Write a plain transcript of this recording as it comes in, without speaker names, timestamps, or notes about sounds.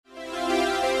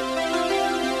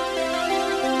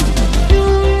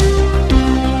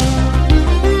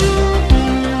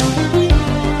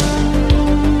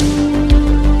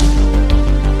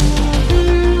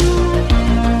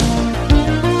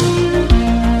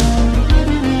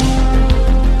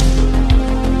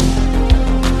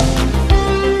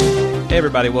Hey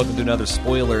everybody, welcome to another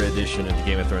spoiler edition of the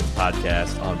Game of Thrones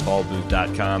podcast on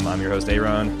baldmove.com. I'm your host,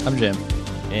 Aaron. I'm Jim.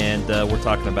 And we're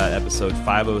talking about episode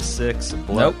 506.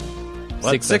 Nope.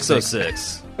 What?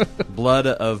 606. Blood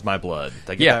of my blood.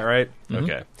 Did I get that right? Mm-hmm.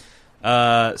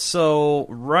 Okay. So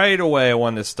right away I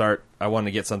wanted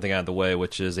to get something out of the way,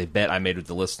 which is a bet I made with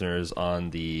the listeners on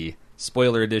the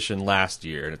spoiler edition last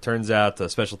year. And it turns out,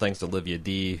 special thanks to Olivia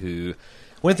D., who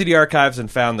went through the archives and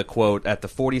found the quote at the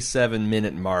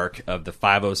 47-minute mark of the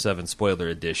 507 spoiler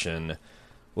edition.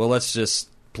 Well, let's just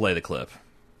play the clip.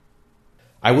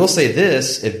 I will say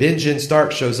this, if Benjen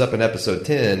Stark shows up in episode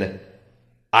 10,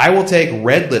 I will take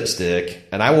red lipstick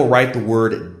and I will write the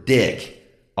word dick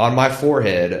on my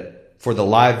forehead for the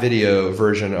live video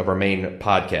version of our main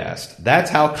podcast.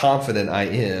 That's how confident I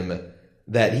am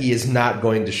that he is not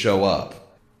going to show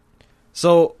up.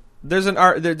 So there's an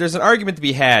argument to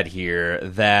be had here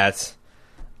that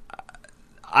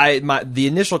the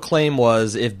initial claim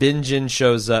was if Benjen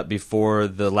shows up before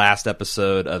the last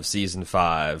episode of season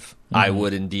 5, I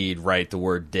would indeed write the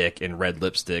word dick in red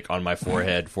lipstick on my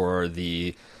forehead for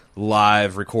the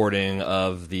live recording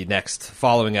of the next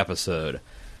following episode.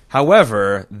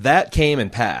 However, that came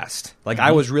and passed.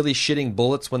 I was really shitting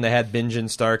bullets when they had Benjen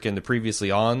Stark in the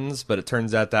previously ons, but it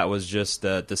turns out that was just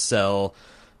to sell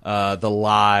the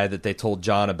lie that they told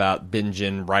Jon about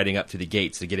Benjen riding up to the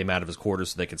gates to get him out of his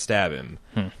quarters so they could stab him.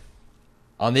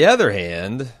 On the other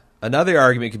hand, another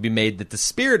argument could be made that the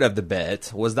spirit of the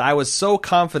bet was that I was so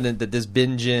confident that this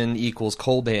Benjen equals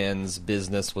Cold Hands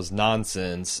business was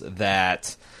nonsense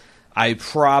that I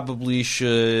probably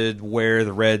should wear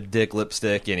the red dick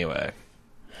lipstick anyway.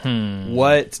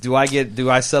 What do I get? Do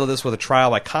I settle this with a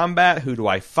trial by combat? Who do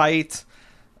I fight?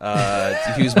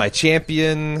 Who's my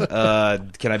champion?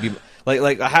 Can I be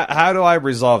how do I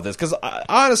resolve this? Because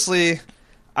honestly,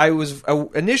 I was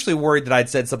initially worried that I'd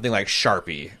said something like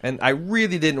Sharpie, and I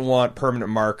really didn't want permanent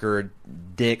marker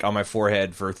dick on my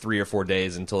forehead for 3 or 4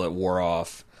 days until it wore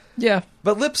off. Yeah,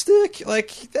 but lipstick,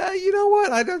 you know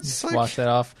what? I don't just wash that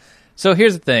off. So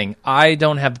here's the thing: I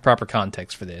don't have the proper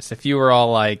context for this. If you were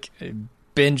all like,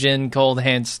 Benjen Cold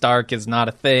Hands Stark is not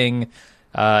a thing.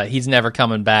 He's never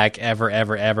coming back, ever,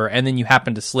 ever, ever. And then you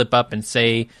happen to slip up and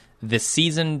say this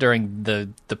season during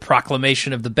the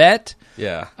proclamation of the bet.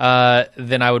 Yeah.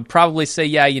 Then I would probably say,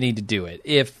 yeah, you need to do it.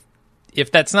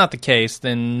 If that's not the case,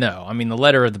 then no. I mean, the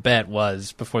letter of the bet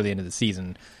was before the end of the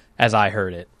season, as I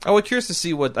heard it. Oh, we're curious to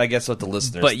see what the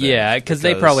listeners think. Yeah, because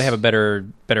they probably have a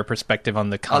better perspective on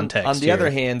the context. On the other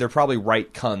hand, they're probably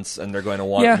right cunts, and they're going to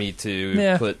want me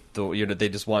to put they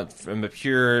just want, from a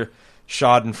pure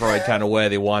Schadenfreude kind of way,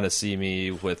 they want to see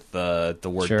me with the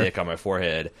word dick on my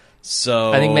forehead.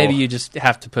 So I think maybe you just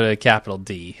have to put a capital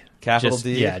D.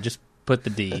 D? Yeah, just put the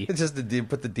D. Just the D,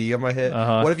 put the D on my head?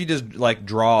 What if you just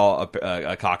draw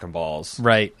a cock and balls?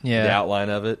 Right, yeah. The outline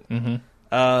of it? Mm-hmm.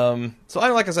 So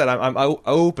like I said, I'm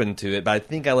open to it, but I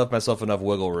think I left myself enough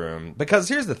wiggle room. Because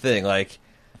here's the thing,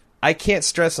 I can't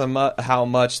stress how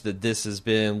much that this has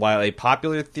been, while a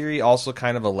popular theory, also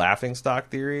kind of a laughingstock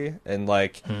theory. And,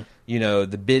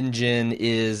 the Benjen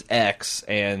is X,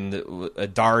 and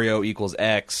Dario equals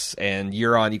X, and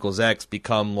Euron equals X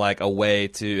become, a way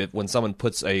to, when someone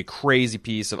puts a crazy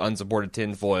piece of unsupported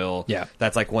tinfoil,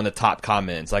 that's, one of the top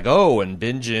comments. And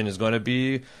Benjen is going to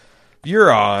be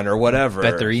Euron, or whatever.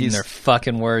 Bet they're eating their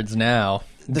fucking words now.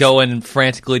 Going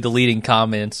frantically deleting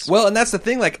comments. Well, and that's the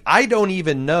thing. I don't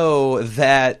even know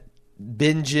that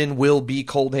Benjen will be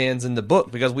Cold Hands in the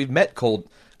book because we've met Cold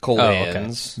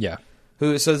Hands. Okay. Yeah.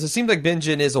 So it seems like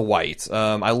Benjen is a white.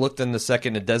 I looked in the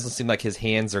second. It doesn't seem like his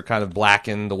hands are kind of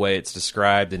blackened the way it's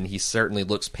described, and he certainly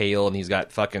looks pale, and he's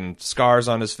got fucking scars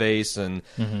on his face. And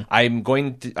I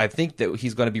think that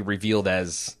he's going to be revealed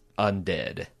as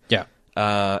undead. Yeah.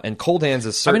 And Cold Hands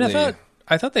is certainly.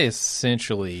 I thought they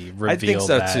essentially revealed that. I think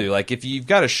so, too. If you've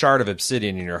got a shard of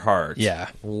obsidian in your heart,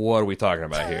 what are we talking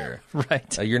about here?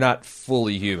 Right. You're not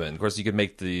fully human. Of course, you could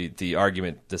make the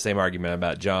same argument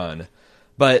about Jon.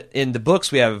 But in the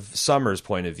books, we have Summer's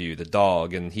point of view, the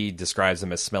dog, and he describes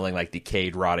him as smelling like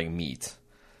decayed, rotting meat.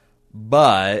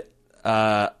 But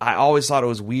I always thought it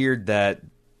was weird that,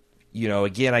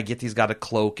 again, I get he's got a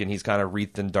cloak and he's kind of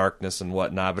wreathed in darkness and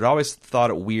whatnot, but I always thought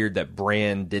it weird that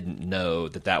Bran didn't know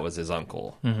that was his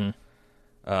uncle. Mm-hmm.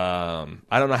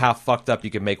 I don't know how fucked up you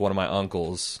could make one of my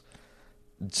uncles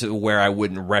to where I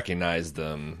wouldn't recognize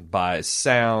them by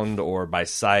sound or by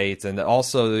sight. And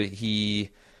also, he,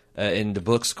 in the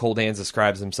books, Cold Hands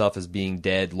describes himself as being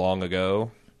dead long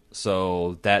ago.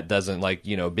 So that doesn't,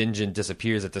 Benjen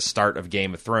disappears at the start of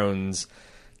Game of Thrones.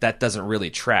 That doesn't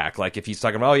really track. If he's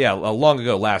talking about, long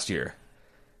ago, last year.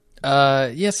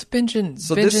 Yes, Bingen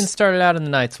started out in the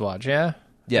Night's Watch, yeah?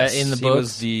 Yes, in the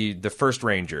books. He was the first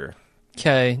ranger.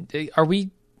 Okay.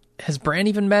 Has Bran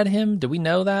even met him? Do we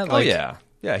know that? Oh, yeah.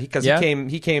 Yeah, because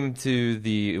he came to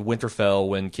the Winterfell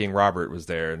when King Robert was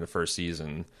there in the first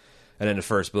season. And in the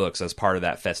first books, as part of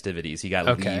that festivities, he got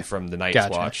leave from the Night's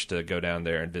Watch to go down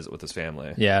there and visit with his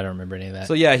family. Yeah, I don't remember any of that.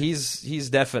 So yeah, he's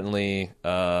definitely.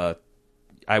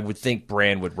 I would think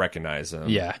Bran would recognize him.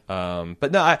 Yeah.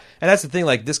 But no, and that's the thing.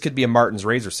 Like, this could be a Martin's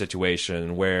Razor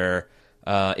situation where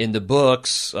in the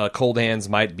books, Cold Hands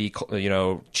might be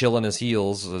chilling his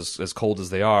heels as cold as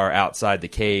they are outside the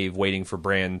cave, waiting for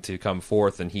Bran to come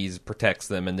forth, and he protects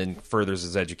them and then furthers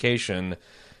his education.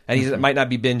 And he might not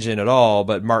be Bingen at all,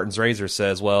 but Martin's Razor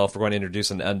says, well, if we're going to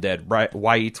introduce an undead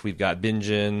white, we've got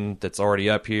Bingen that's already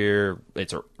up here.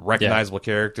 It's a recognizable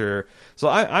character. So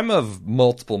I'm of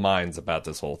multiple minds about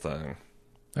this whole thing.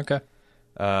 Okay.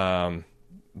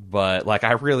 But, like,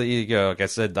 I really, like I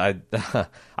said, I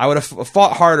would have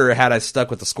fought harder had I stuck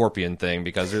with the Scorpion thing,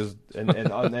 because there's,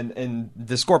 and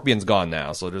the Scorpion's gone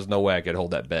now, so there's no way I could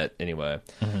hold that bet anyway.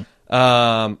 Mm-hmm.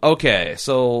 Okay,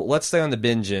 so let's stay on the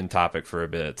Bingen topic for a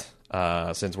bit,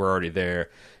 since we're already there.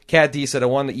 Cat D said, I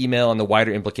wanted to email on the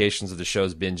wider implications of the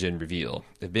show's Bingen reveal.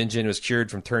 If Bingen was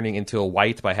cured from turning into a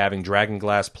white by having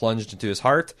dragonglass plunged into his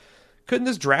heart, couldn't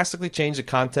this drastically change the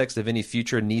context of any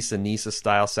future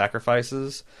Nisa-style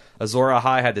sacrifices? Azor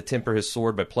Ahai had to temper his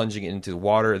sword by plunging it into the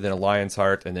water, then a lion's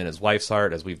heart, and then his wife's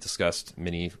heart, as we've discussed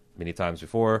many, many times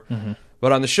before. Mm-hmm.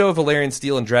 But on the show, Valyrian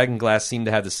steel and dragonglass seem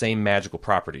to have the same magical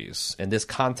properties. In this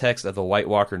context of the White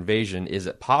Walker invasion, is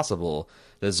it possible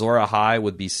that Azor Ahai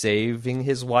would be saving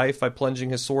his wife by plunging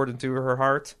his sword into her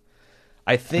heart?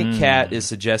 I think Kat is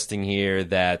suggesting here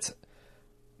that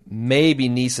maybe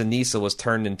Nisa was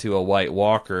turned into a White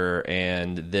Walker,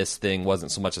 and this thing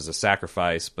wasn't so much as a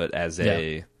sacrifice, but as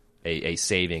a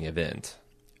saving event.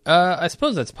 I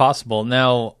suppose that's possible.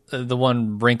 Now, the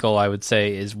one wrinkle I would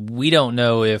say is we don't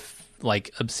know if,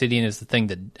 like, obsidian is the thing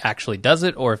that actually does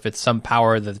it, or if it's some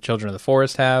power that the Children of the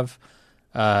Forest have.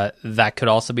 That could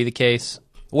also be the case.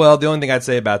 Well, the only thing I'd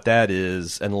say about that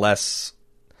is, unless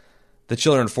the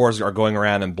Children of the Forest are going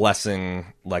around and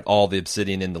blessing, like, all the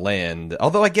obsidian in the land.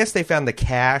 Although I guess they found the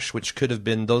cache, which could have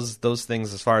been those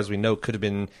things, as far as we know, could have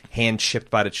been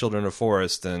hand-shipped by the Children of the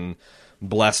Forest and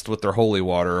blessed with their holy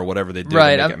water or whatever they do to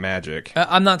make it magic.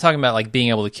 I'm not talking about, like, being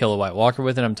able to kill a White Walker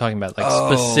with it. I'm talking about, like,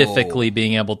 specifically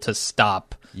being able to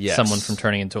stop someone from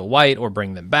turning into a white or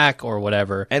bring them back or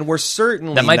whatever. And we're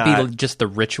certainly that might be just the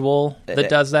ritual that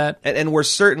does that. And we're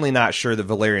certainly not sure that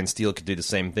Valyrian steel could do the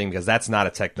same thing, because that's not a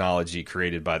technology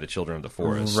created by the Children of the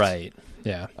Forest. Right.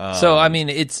 Yeah. So, I mean,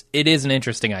 it is an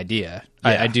interesting idea.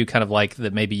 Yeah. I do kind of like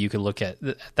that maybe you could look at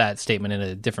that statement in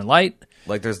a different light.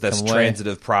 Like, there's this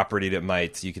transitive property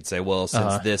that you could say, well,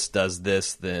 since this does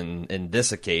this, then in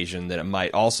this occasion, then it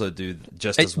might also do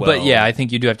just as well. But yeah, I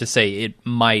think you do have to say it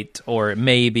might, or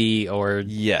maybe, or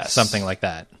something like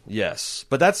that. Yes.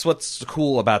 But that's what's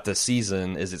cool about this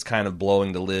season, is it's kind of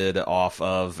blowing the lid off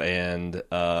of and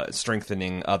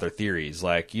strengthening other theories.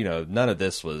 Like, none of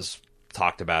this was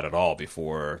talked about at all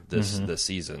before this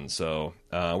season. So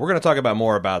we're going to talk about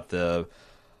more about the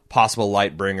possible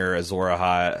Lightbringer, Azor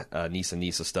Ahai,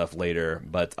 Nisa stuff later,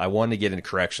 but I wanted to get into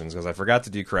corrections because I forgot to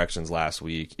do corrections last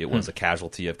week. It was a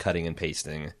casualty of cutting and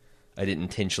pasting. I didn't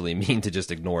intentionally mean to just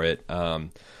ignore it.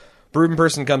 Proven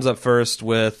Person comes up first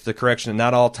with the correction that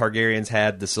not all Targaryens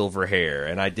had the silver hair,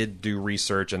 and I did do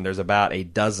research, and there's about a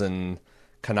dozen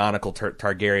canonical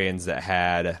Targaryens that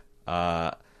had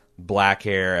black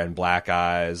hair and black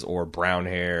eyes, or brown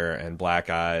hair and black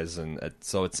eyes, and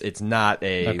so it's not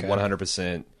a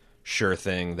 100% sure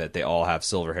thing that they all have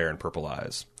silver hair and purple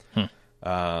eyes.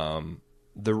 The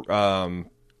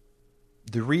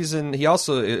reason he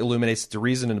also illuminates the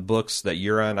reason in the books that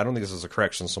Euron, I don't think this is a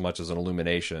correction so much as an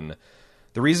illumination.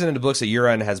 The reason in the books that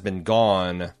Euron has been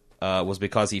gone was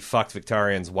because he fucked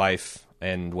Victarion's wife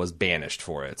and was banished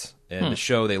for it. In the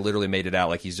show, they literally made it out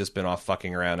like he's just been off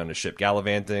fucking around on a ship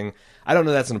gallivanting. I don't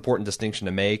know that's an important distinction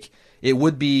to make. It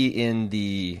would be in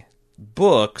the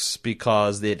books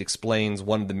because it explains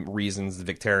one of the reasons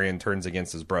the Victarion turns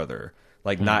against his brother.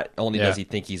 Like, not only does he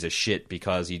think he's a shit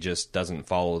because he just doesn't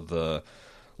follow the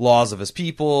laws of his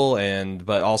people,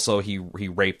 but also he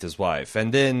raped his wife.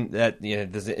 And then the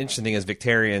interesting thing is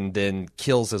Victarion then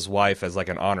kills his wife as like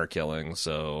an honor killing.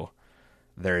 So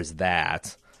there's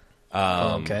that.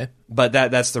 But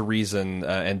that's the reason,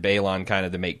 and Balon kind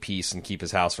of to make peace and keep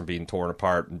his house from being torn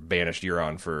apart, and banished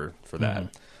Euron for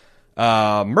that.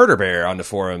 Murder Bear on the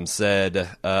forum said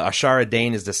Ashara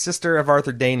Dane is the sister of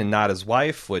Arthur Dane and not his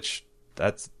wife, which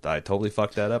I totally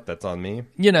fucked that up. That's on me.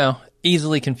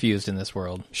 Easily confused in this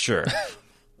world. Sure.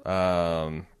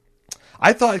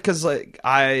 I thought, because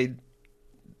I'm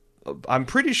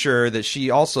pretty sure that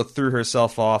she also threw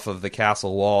herself off of the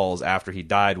castle walls after he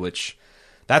died, which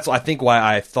that's, I think,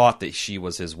 why I thought that she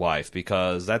was his wife,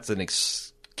 because that's an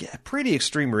pretty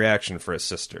extreme reaction for a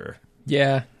sister.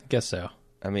 Yeah, I guess so.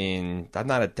 I mean, I'm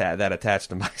not that attached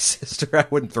to my sister. I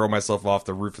wouldn't throw myself off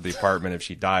the roof of the apartment if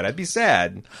she died. I'd be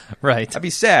sad. Right. I'd be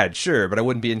sad, sure, but I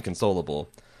wouldn't be inconsolable.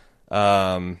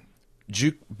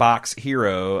 Jukebox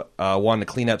Hero wanted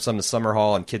to clean up some of the Summer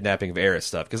Hall and kidnapping of Eris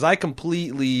stuff, because I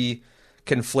completely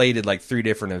conflated like 3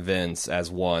 different events as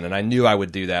one, and I knew I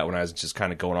would do that when I was just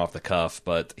kind of going off the cuff.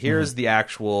 But here's the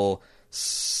actual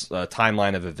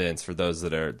timeline of events for those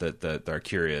that are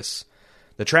curious.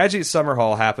 The tragedy at Summer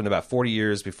Hall happened about 40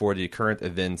 years before the current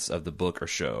events of the book or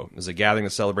show. It was a gathering to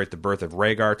celebrate the birth of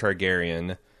Rhaegar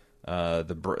Targaryen,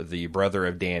 the brother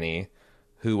of Dany,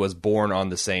 who was born on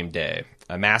the same day.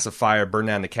 A massive fire burned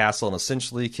down the castle and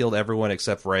essentially killed everyone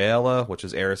except Rhaella, which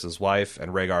is Aerys' wife,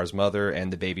 and Rhaegar's mother,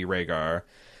 and the baby Rhaegar.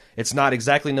 It's not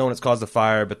exactly known what's caused the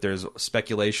fire, but there's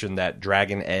speculation that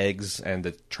dragon eggs and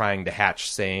the trying to hatch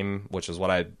same, which is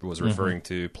what I was referring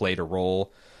to, played a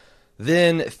role.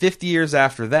 Then, 50 years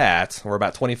after that, or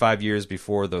about 25 years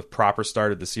before the proper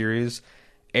start of the series,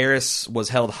 Aerys was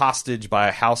held hostage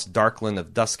by House Darkland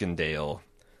of Duskendale.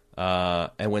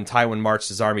 And when Tywin marched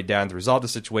his army down to resolve the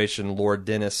situation, Lord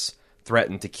Dennis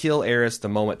threatened to kill Aerys the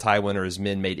moment Tywin or his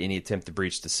men made any attempt to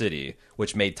breach the city,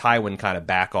 which made Tywin kind of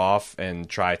back off and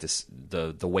try to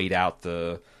wait out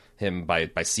him by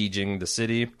sieging the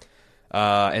city.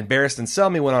 And Barristan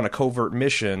Selmy went on a covert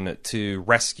mission to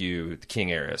rescue King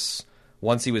Aerys.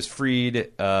 Once he was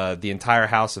freed, the entire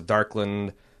House of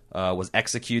Darkland was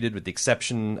executed, with the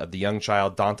exception of the young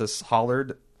child Dantas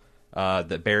Hollard,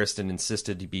 that Barristan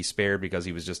insisted to be spared because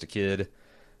he was just a kid.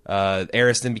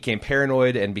 Aerys then became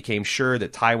paranoid and became sure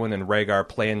that Tywin and Rhaegar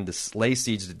planned to lay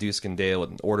siege to Duskendale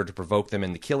in order to provoke them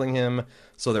into killing him,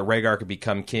 so that Rhaegar could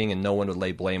become king and no one would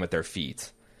lay blame at their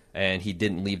feet. And he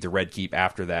didn't leave the Red Keep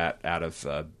after that out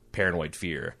of paranoid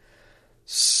fear.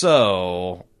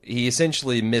 So he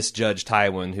essentially misjudged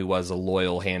Tywin, who was a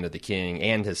loyal hand of the king,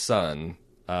 and his son,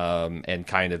 and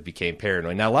kind of became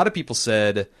paranoid. Now, a lot of people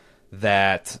said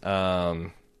that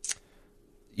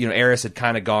Aerys had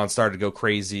kind of started to go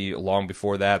crazy long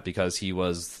before that, because he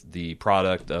was the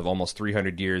product of almost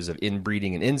 300 years of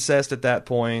inbreeding and incest at that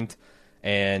point,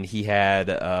 and he had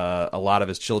a lot of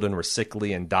his children were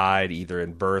sickly and died either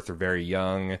in birth or very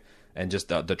young, and just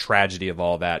the tragedy of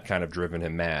all that kind of driven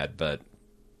him mad. But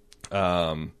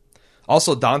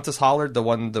also Dantas Hollard,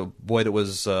 the boy that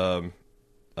was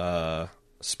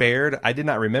spared, I did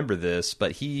not remember this,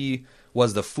 but he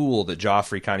was the fool that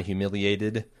Joffrey kind of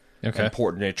humiliated. Okay.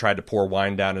 And tried to pour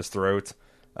wine down his throat.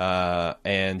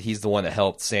 And he's the one that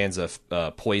helped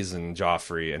Sansa poison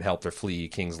Joffrey and helped her flee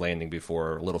King's Landing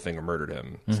before Littlefinger murdered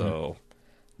him. So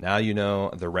now you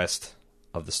know the rest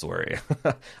of the story.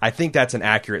 I think that's an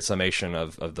accurate summation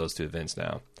of those two events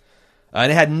now. And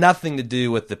it had nothing to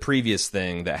do with the previous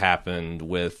thing that happened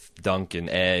with Dunk and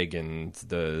Egg and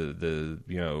the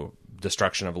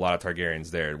destruction of a lot of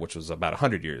Targaryens there, which was about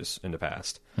 100 years in the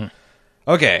past.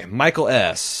 Okay, Michael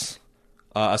S.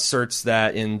 Asserts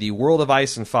that in the World of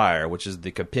Ice and Fire, which is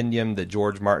the compendium that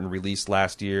George Martin released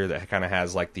last year that kind of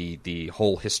has like the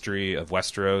whole history of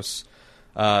Westeros,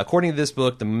 according to this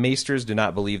book, the Maesters do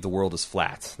not believe the world is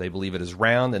flat. They believe it is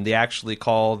round, and they actually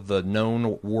call the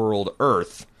known world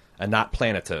Earth and not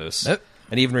Planetos,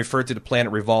 and even refer to the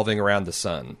planet revolving around the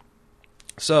sun.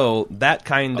 So that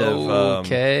kind of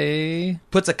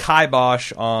puts a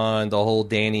kibosh on the whole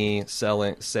Dany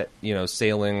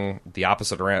sailing the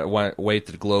opposite way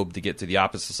to the globe to get to the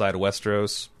opposite side of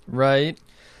Westeros. Right.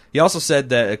 He also said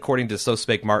that, according to So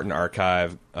Spake Martin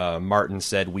archive, Martin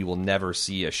said we will never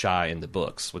see a Shy in the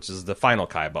books, which is the final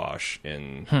kibosh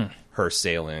in her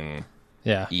sailing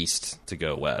east to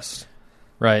go west.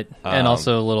 Right. And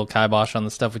also a little kibosh on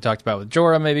the stuff we talked about with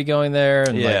Jorah maybe going there,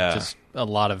 and just a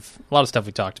lot of stuff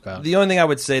we talked about. The only thing I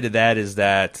would say to that is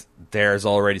that there's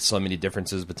already so many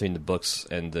differences between the books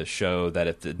and the show that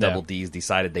if the Double D's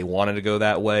decided they wanted to go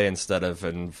that way instead of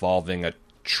involving a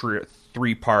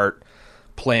 3-part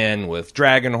plan with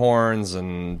dragon horns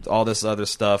and all this other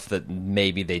stuff, that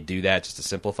maybe they do that just to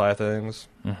simplify things.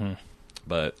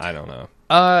 But I don't know.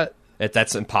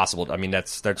 That's impossible. I mean,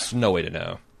 there's no way to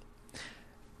know.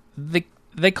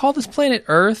 They call this planet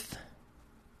Earth.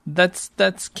 That's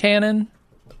canon.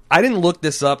 I didn't look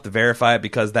this up to verify it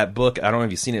because that book, I don't know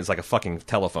if you've seen it, it's like a fucking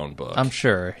telephone book. I'm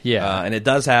sure, yeah. And it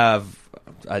does have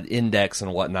an index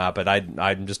and whatnot, but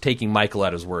I'm just taking Michael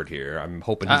at his word here. I'm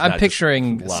hoping he's I'm not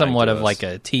picturing just lying somewhat to of us. like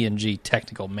a TNG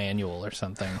technical manual or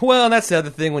something. Well, and that's the other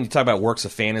thing when you talk about works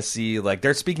of fantasy. Like,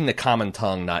 they're speaking the common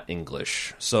tongue, not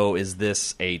English. So is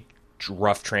this a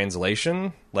rough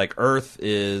translation? Like, Earth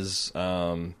is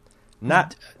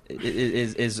not...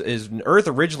 Is Earth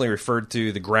originally referred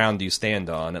to the ground you stand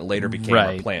on? It later became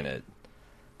our planet.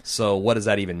 So what does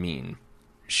that even mean?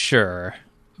 Sure.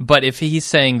 But if he's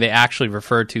saying they actually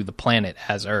refer to the planet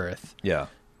as Earth... Yeah.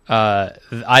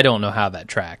 I don't know how that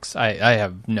tracks. I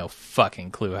have no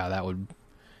fucking clue how that would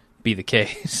be the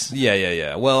case.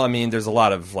 Yeah. Well, I mean, there's a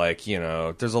lot of, like,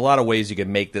 there's a lot of ways you could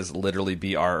make this literally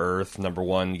be our Earth. Number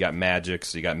one, you got magic,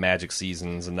 so you got magic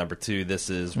seasons. And number two, this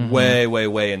is way, way,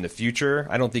 way in the future.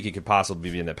 I don't think it could possibly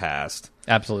be in the past.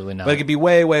 Absolutely not. But it could be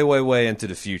way, way, way, way into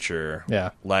the future. Yeah.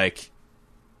 Like,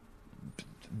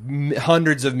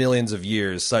 hundreds of millions of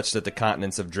years, such that the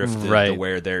continents have drifted to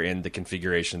where they're in the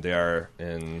configuration they are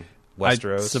in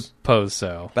Westeros. I suppose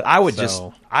so. But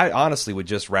I honestly would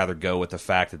just rather go with the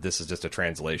fact that this is just a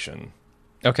translation.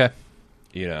 Okay.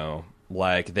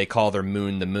 Like, they call their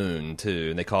moon the moon, too,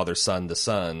 and they call their sun the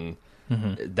sun.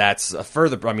 Mm-hmm. That's a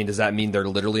further... I mean, does that mean they're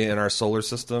literally in our solar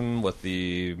system with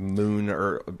the moon,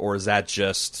 or is that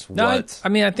just what? I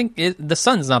mean, I think the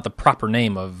sun's not the proper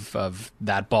name of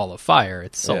that ball of fire.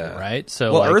 It's solar, right?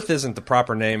 So, well, Earth isn't the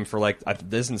proper name for, like...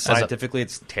 Isn't scientifically,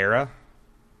 it's Terra?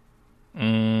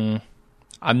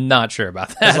 I'm not sure about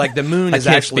that. Because, like, the moon is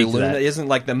actually Luna. Isn't,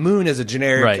 like, the moon is a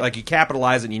generic... Like, you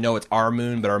capitalize it and you know it's our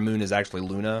moon, but our moon is actually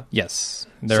Luna. Yes.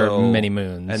 There are many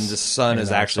moons. And the sun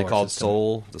is actually called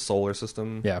Sol, the solar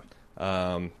system. Yeah.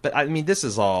 But, I mean, this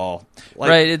is all... Like,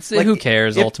 right, it's like, who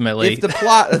cares, ultimately? If the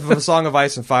plot of A Song of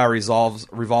Ice and Fire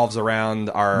revolves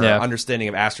around our understanding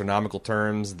of astronomical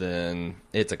terms, then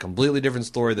it's a completely different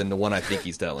story than the one I think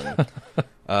he's telling.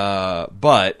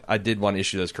 But I did want to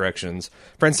issue those corrections.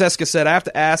 Francesca said, I have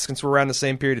to ask, since we're around the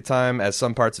same period of time as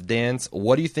some parts of Dance,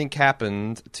 what do you think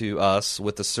happened to us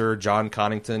with the Sir John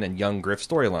Connington and young Griff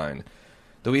storyline?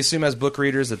 Do we assume as book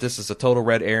readers that this is a total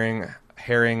red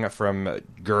herring from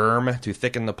Gurm to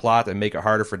thicken the plot and make it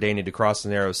harder for Dany to cross the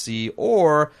narrow sea,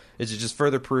 or is it just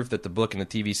further proof that the book and the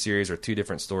TV series are two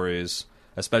different stories,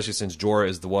 especially since Jorah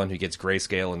is the one who gets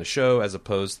grayscale in the show as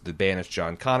opposed to the banished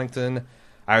John Connington?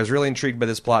 I was really intrigued by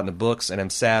this plot in the books, and I'm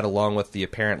sad, along with the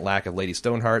apparent lack of Lady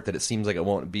Stoneheart, that it seems like it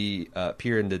won't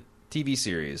appear in the TV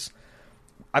series.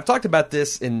 I've talked about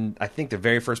this in, I think, the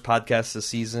very first podcast this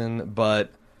season,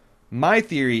 but my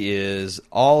theory is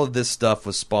all of this stuff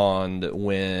was spawned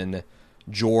when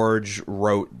George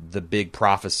wrote the big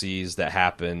prophecies that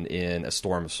happened in A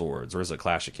Storm of Swords, or is it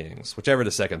Clash of Kings? Whichever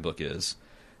the second book is.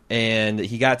 And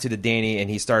he got to the Dany, and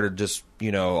he started just,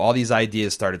 all these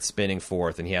ideas started spinning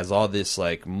forth, and he has all this,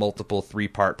 like, multiple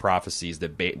 3-part prophecies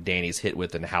that Dany's hit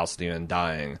with in House of the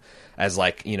Undying, as,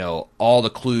 like, all the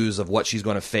clues of what she's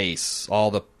going to face,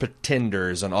 all the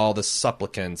pretenders, and all the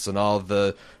supplicants, and all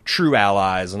the true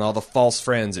allies, and all the false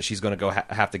friends that she's going to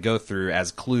have to go through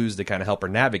as clues to kind of help her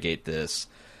navigate this.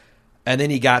 And then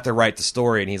he got to write the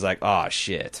story, and he's like, oh,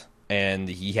 shit. And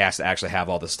he has to actually have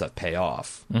all this stuff pay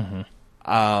off. Mm-hmm.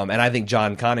 And I think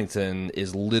John Connington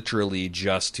is literally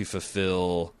just to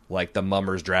fulfill, like, the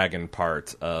Mummer's Dragon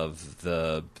part of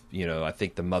the, I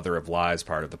think the Mother of Lies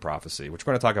part of the prophecy, which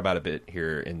we're going to talk about a bit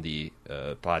here in the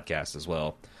podcast as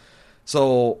well.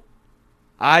 So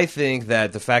I think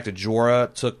that the fact that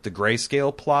Jorah took the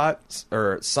grayscale plot,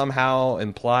 or somehow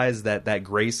implies that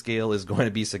grayscale is going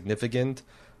to be significant.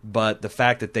 But the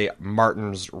fact that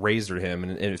Martin's razored him,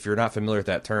 and if you're not familiar with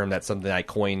that term, that's something I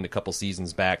coined a couple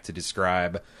seasons back to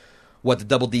describe what the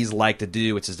Double Ds like to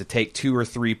do, which is to take 2 or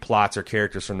 3 plots or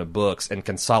characters from the books and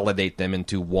consolidate them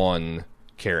into one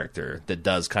character that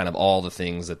does kind of all the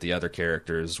things that the other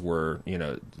characters were,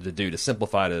 to do to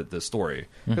simplify the story.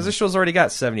 Because this show's already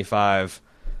got 75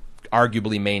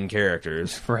 arguably main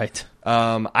characters. Right.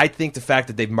 I think the fact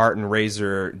that they've Martin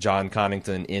Razor John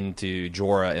Connington into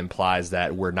Jorah implies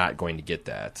that we're not going to get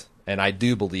that. And I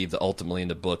do believe that ultimately in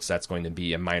the books that's going to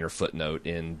be a minor footnote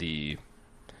in the,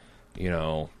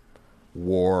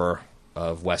 War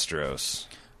of Westeros.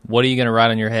 What are you going to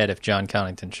write on your head if John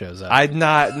Connington shows up? I'm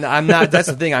not, that's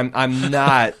the thing.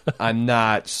 I'm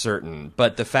not certain.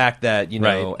 But the fact that,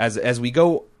 as we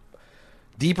go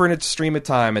deeper into Stream of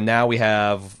Time, and now we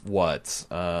have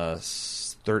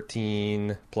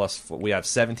 13 plus, we have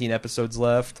 17 episodes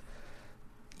left.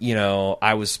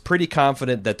 I was pretty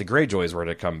confident that the Greyjoys were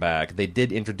to come back. They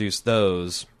did introduce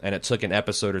those, and it took an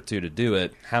episode or 2 to do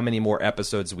it. How many more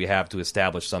episodes do we have to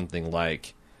establish something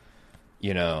like,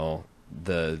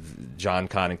 the John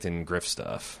Connington Griff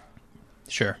stuff?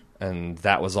 Sure. and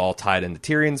that was all tied into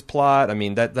Tyrion's plot. I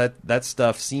mean, that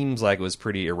stuff seems like it was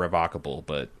pretty irrevocable,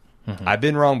 but I've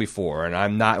been wrong before, and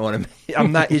I'm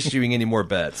not issuing any more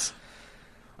bets.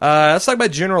 Let's talk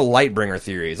about general Lightbringer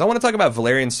theories. I want to talk about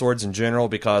Valyrian swords in general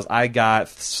because I got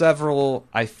several,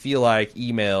 I feel like,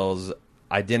 emails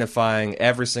identifying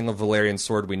every single Valyrian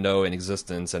sword we know in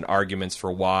existence and arguments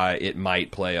for why it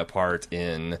might play a part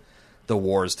in the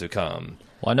wars to come.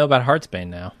 Well, I know about Heartsbane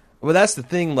now. Well, that's the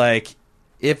thing, like,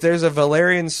 if there's a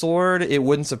Valyrian sword, it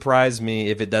wouldn't surprise me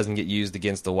if it doesn't get used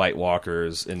against the White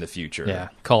Walkers in the future. Yeah,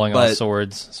 calling all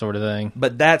swords sort of thing.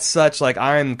 But that's such, like,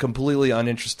 I'm completely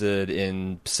uninterested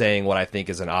in saying what I think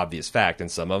is an obvious fact, and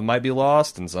some of them might be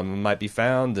lost, and some of them might be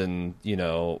found, and, you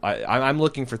know, I'm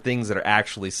looking for things that are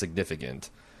actually significant.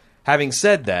 Having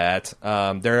said that,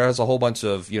 there is a whole bunch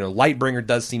of, you know, Lightbringer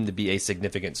does seem to be a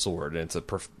significant sword, and it's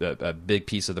a big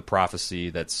piece of the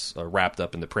prophecy that's wrapped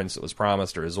up in the Prince that was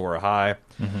promised, or Azor Ahai.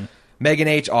 Megan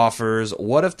H. offers,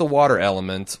 what if the water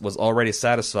element was already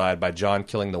satisfied by Jon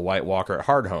killing the White Walker at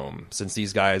Hardhome? Since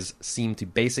these guys seem to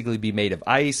basically be made of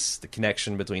ice, the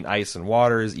connection between ice and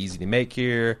water is easy to make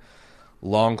here.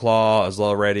 Longclaw is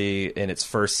already in its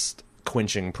first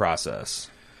quenching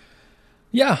process.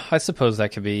 Yeah, I suppose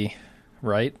that could be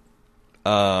right.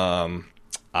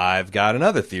 I've got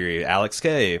another theory. Alex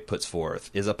K. puts forth.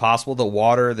 Is it possible the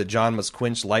water that Jon must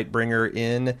quench Lightbringer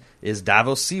in is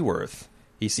Davos Seaworth?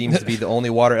 He seems to be the only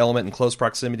water element in close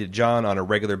proximity to Jon on a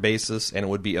regular basis, and it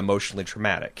would be emotionally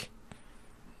traumatic.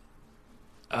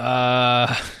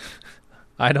 I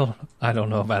don't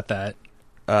know about that.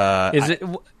 Is it...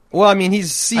 Well, I mean,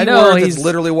 he's Seaworth. He's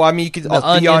literally. Well, I mean, you could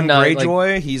Theon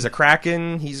Greyjoy. Like, he's a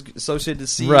Kraken. He's associated to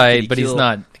sea. Right, but he's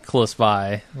not close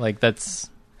by. Like that's.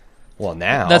 Well,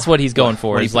 now that's what he's going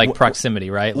for. Is like proximity,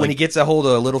 right? When he gets a hold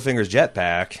of Littlefinger's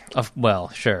jetpack. Well,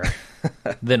 sure.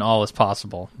 Then all is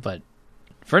possible. But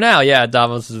for now, yeah,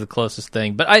 Davos is the closest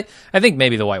thing. But I think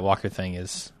maybe the White Walker thing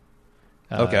is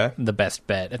the best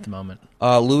bet at the moment.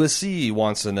 Lewis C.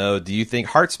 wants to know: do you think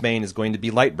Heartsbane is going to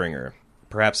be Lightbringer?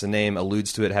 Perhaps the name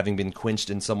alludes to it having been quenched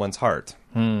in someone's heart.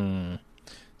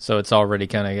 So it's already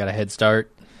kind of got a head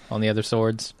start on the other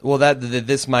swords? Well,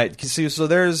 this might... So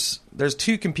there's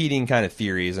two competing kind of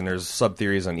theories, and there's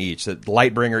sub-theories on each. That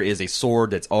Lightbringer is a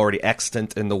sword that's already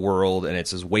extant in the world, and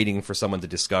it's just waiting for someone to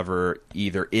discover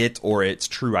either it or its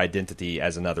true identity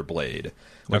as another blade,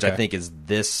 which I think is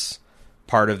this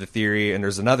part of the theory. And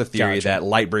there's another theory that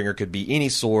Lightbringer could be any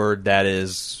sword that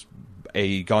is...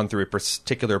 gone through a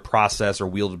particular process or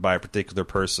wielded by a particular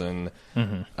person,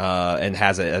 and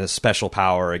has a special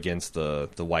power against the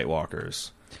White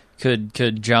Walkers.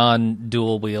 Could Jon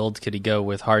dual wield? Could he go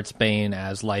with Heartsbane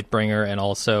as Lightbringer and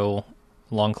also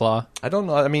Longclaw? I don't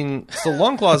know. I mean, so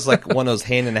Longclaw is like one of those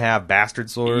hand and a half bastard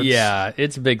swords. Yeah,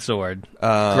 it's a big sword.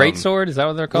 Great sword? Is that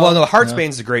what they're called? Well, no,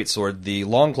 Heartsbane's a great sword. The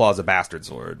Longclaw is a bastard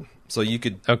sword. So you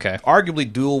could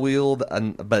arguably dual wield,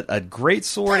 but a great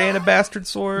sword and a bastard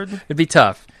sword? It'd be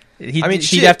tough.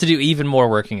 He'd have to do even more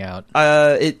working out.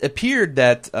 It appeared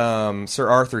that Sir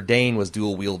Arthur Dayne was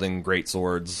dual wielding great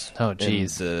swords. Oh,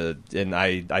 jeez. And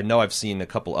I know I've seen a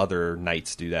couple other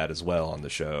knights do that as well on the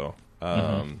show.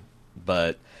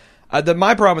 But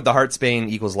my problem with the Heartsbane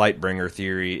equals Lightbringer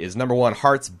theory is, number one,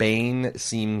 Heartsbane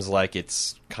seems like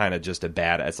it's kind of just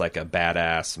it's like a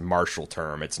badass martial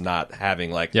term. It's not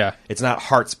having it's not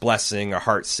Heart's Blessing or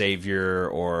Heart's Savior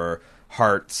or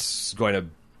Heart's going to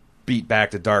beat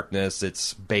back the darkness.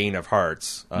 It's Bane of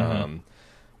Hearts,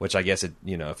 which I guess if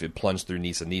it plunged through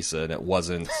Nisa and it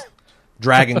wasn't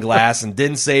dragon glass and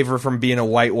didn't save her from being a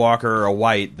White Walker or a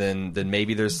white, then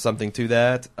maybe there's something to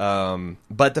that.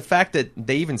 But the fact that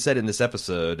they even said in this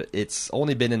episode, it's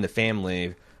only been in the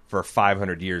family for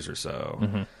 500 years or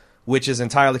so, which is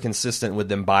entirely consistent with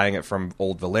them buying it from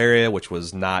Old Valyria, which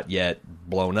was not yet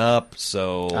blown up.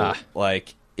 So,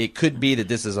 it could be that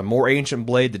this is a more ancient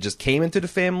blade that just came into the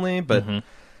family, but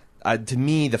to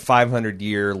me, the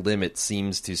 500-year limit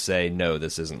seems to say, no,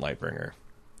 this isn't Lightbringer.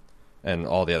 And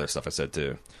all the other stuff I said,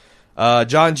 too.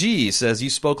 John G. says, you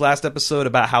spoke last episode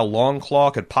about how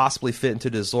Longclaw could possibly fit into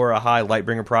the Azor Ahai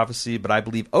Lightbringer prophecy, but I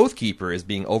believe Oathkeeper is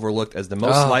being overlooked as the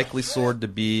most likely sword to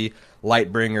be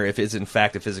Lightbringer if it's in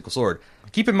fact a physical sword.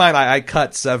 Keep in mind, I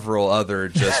cut several other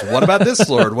what about this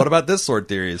sword? What about this sword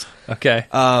theories? Okay.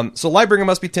 So Lightbringer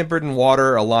must be tempered in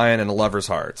water, a lion, and a lover's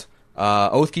heart.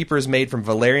 Oathkeeper is made from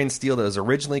Valyrian steel that was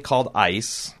originally called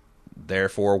ice,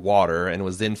 therefore water, and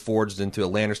was then forged into a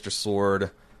Lannister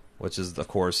sword, which is, of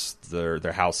course,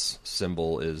 their house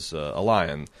symbol is a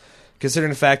lion.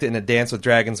 Considering the fact that in A Dance with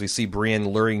Dragons we see Brienne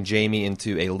luring Jaime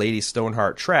into a Lady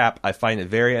Stoneheart trap, I find it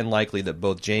very unlikely that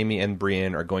both Jaime and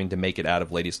Brienne are going to make it out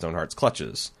of Lady Stoneheart's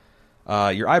clutches.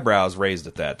 Your eyebrows raised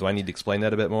at that. Do I need to explain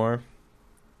that a bit more?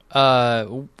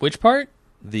 Which part?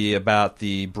 About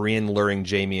the Brienne luring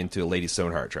Jaime into a Lady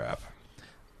Stoneheart trap.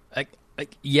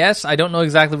 Yes, I don't know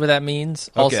exactly what that means.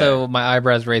 Okay. Also, my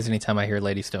eyebrows raise anytime I hear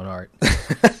Lady Stoneheart.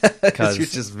 Because you're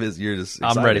just excited.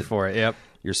 I'm ready for it. Yep.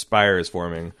 Your spire is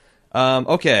forming.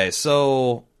 Okay,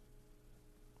 so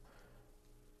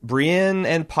Brienne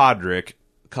and Podrick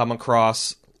come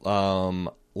across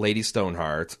Lady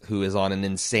Stoneheart, who is on an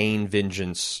insane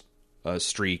vengeance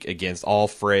streak against all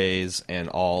Freys and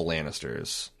all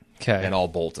Lannisters. Okay. And all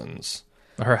Boltons.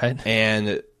 All right.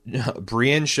 And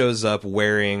Brienne shows up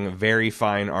wearing very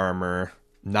fine armor,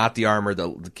 not the armor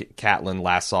that Catelyn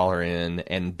last saw her in,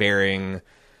 and bearing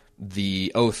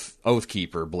the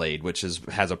Oathkeeper blade, which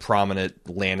has a prominent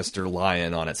Lannister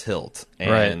lion on its hilt,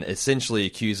 and essentially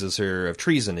accuses her of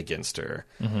treason against her.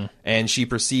 Mm-hmm. And she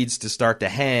proceeds to start to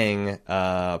hang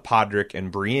Podrick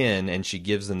and Brienne, and she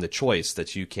gives them the choice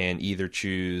that you can either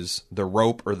choose the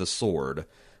rope or the sword.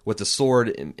 With the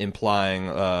sword implying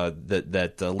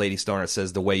that Lady Stoneheart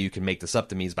says the way you can make this up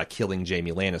to me is by killing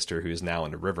Jaime Lannister, who is now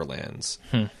in the Riverlands.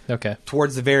 Okay.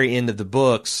 Towards the very end of the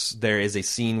books, there is a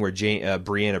scene where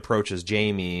Brienne approaches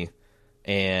Jaime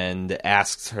and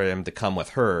asks him to come with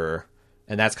her,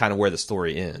 and that's kind of where the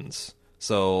story ends.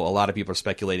 So a lot of people are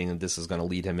speculating that this is going to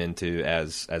lead him into,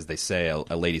 as they say,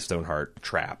 a Lady Stoneheart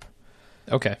trap.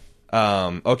 Okay.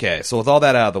 Okay, so with all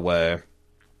that out of the way,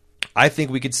 I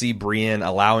think we could see Brienne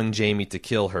allowing Jaime to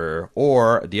kill her,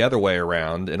 or the other way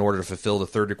around, in order to fulfill the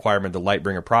third requirement of the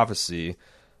Lightbringer prophecy,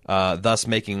 thus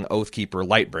making Oathkeeper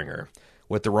Lightbringer.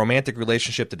 With the romantic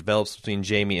relationship that develops between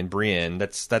Jaime and Brienne,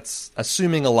 that's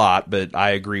assuming a lot, but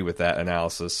I agree with that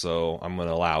analysis, so I'm going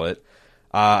to allow it.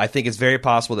 I think it's very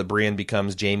possible that Brienne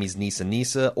becomes Jaime's Nisa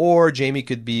Nisa, or Jaime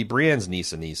could be Brienne's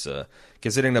Nisa Nisa.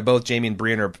 Considering that both Jaime and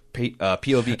Brienne are POV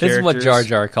characters. This is what Jar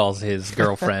Jar calls his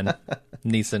girlfriend,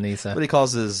 Nisa Nisa. What he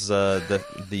calls his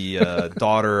the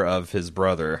daughter of his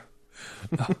brother.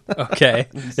 Okay,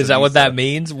 is that what that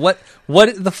means? What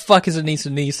the fuck is a Nisa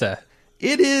Nisa?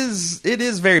 It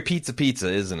is very pizza,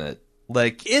 isn't it?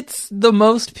 Like, it's the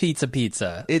most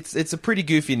pizza. It's a pretty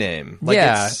goofy name. Like,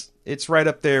 yeah. It's right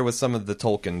up there with some of the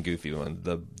Tolkien goofy ones,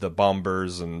 the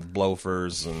Bombers and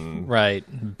Blowfers and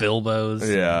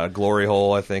Bilbos. Yeah, Glory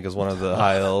Hole I think is one of the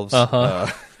high elves.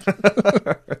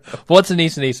 What's a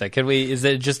Nisa Nisa? Is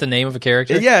it just the name of a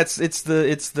character? Yeah, it's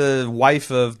the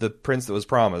wife of the prince that was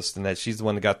promised, and that she's the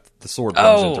one that got the sword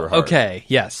plunged into her heart. Okay,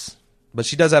 yes. But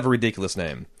she does have a ridiculous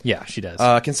name. Yeah, she does.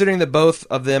 Considering that both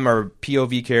of them are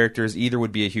POV characters, either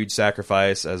would be a huge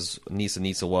sacrifice, as Nisa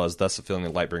Nisa was, thus fulfilling the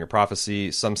Lightbringer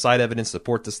prophecy. Some side evidence to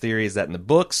support this theory is that in the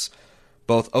books,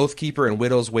 both Oathkeeper and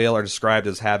Widow's Wail are described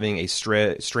as having a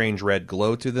strange red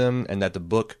glow to them, and that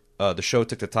the show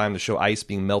took the time to show ice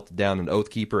being melted down in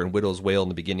Oathkeeper and Widow's Wail in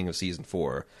the beginning of Season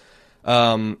 4.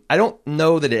 I don't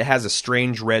know that it has a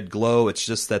strange red glow. It's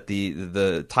just that the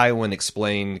Tywin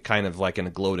explained kind of like in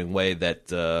a gloating way that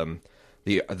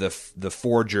the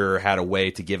forger had a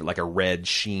way to give it like a red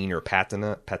sheen or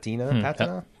patina.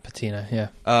 Patina, yeah.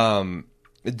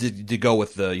 To go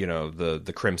with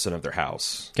the crimson of their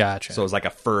house. Gotcha. So it's like a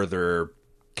further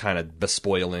kind of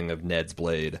bespoiling of Ned's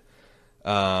blade.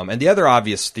 And the other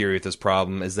obvious theory with this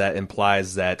problem is that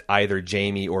implies that either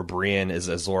Jaime or Brienne is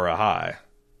Azor Ahai.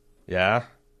 Yeah?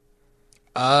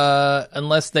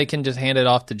 Unless they can just hand it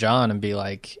off to Jon and be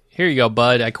like, here you go,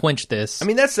 bud, I quenched this. I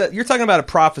mean, you're talking about a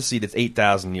prophecy that's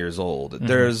 8,000 years old. Mm-hmm.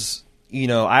 There's,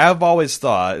 I have always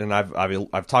thought, and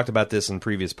I've talked about this in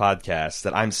previous podcasts,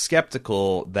 that I'm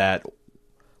skeptical that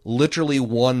literally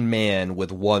one man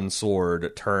with one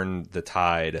sword turned the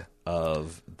tide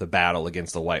of the battle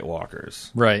against the White Walkers.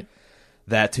 Right.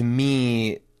 That, to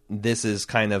me, this is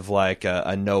kind of like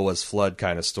a Noah's flood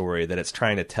kind of story, that it's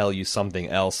trying to tell you something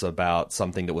else about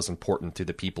something that was important to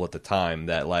the people at the time,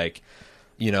 that, like,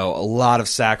 a lot of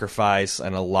sacrifice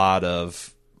and a lot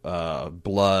of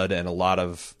blood and a lot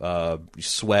of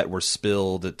sweat were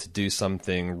spilled to do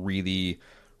something really,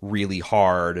 really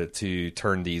hard to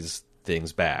turn these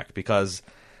things back. Because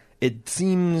it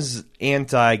seems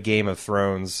anti-Game of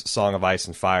Thrones Song of Ice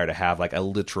and Fire to have like a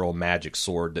literal magic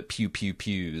sword that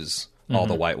pews all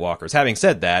the White Walkers. Having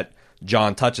said that,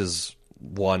 Jon touches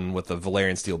one with a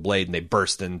Valyrian steel blade and they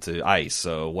burst into ice,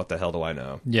 so what the hell do I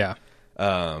know? Yeah.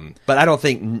 But I don't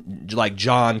think like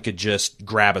Jon could just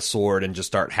grab a sword and just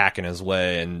start hacking his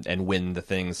way and win the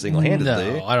thing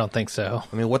single-handedly. No, I don't think so.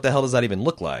 I mean, what the hell does that even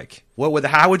look like?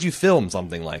 How would you film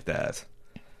something like that?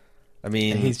 I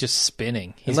mean, he's just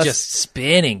spinning. He's just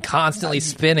spinning, constantly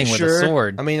spinning with a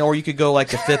sword. I mean, or you could go like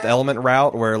the Fifth Element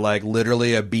route, where like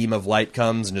literally a beam of light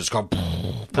comes and just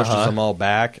pushes them all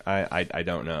back. I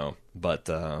don't know. But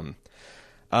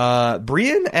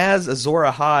Brienne as Azor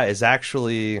Ahai is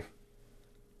actually...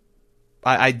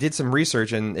 I did some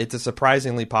research, and it's a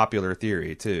surprisingly popular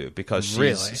theory, too, because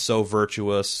she's so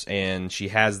virtuous, and she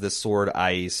has this sword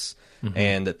ice,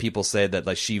 and that people say that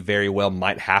like she very well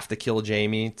might have to kill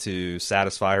Jaime to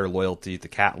satisfy her loyalty to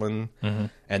Catelyn,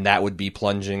 and that would be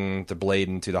plunging the blade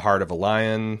into the heart of a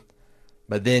lion.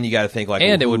 But then you got to think like...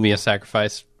 And it would be a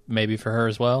sacrifice maybe for her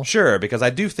as well. Sure, because I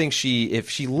do think if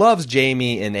she loves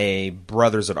Jaime in a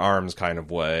brothers-at-arms kind of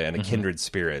way, and a kindred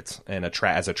spirit, and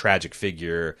as a tragic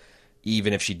figure...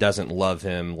 even if she doesn't love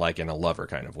him like in a lover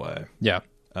kind of way. Yeah.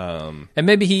 And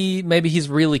maybe he's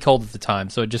really cold at the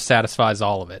time, so it just satisfies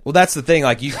all of it. Well, that's the thing.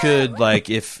 Like you could like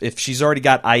if she's already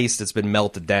got ice that's been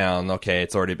melted down, okay,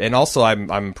 it's already. And also,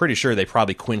 I'm pretty sure they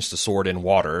probably quenched the sword in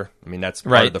water. I mean, that's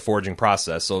part of the forging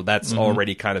process, so that's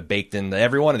already kind of baked into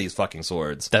every one of these fucking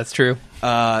swords. That's true.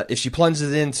 If she plunges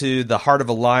it into the heart of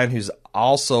a lion who's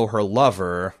also her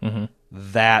lover,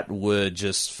 that would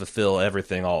just fulfill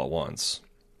everything all at once.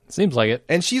 Seems like it.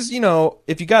 And she's,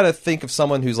 if you got to think of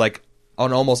someone who's like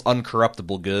an almost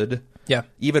uncorruptible good. Yeah.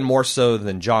 Even more so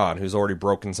than Jon, who's already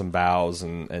broken some vows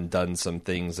and done some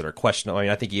things that are questionable. I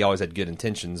mean, I think he always had good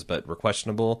intentions, but were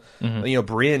questionable. But,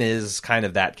 Brienne is kind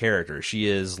of that character. She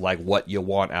is like what you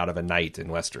want out of a knight in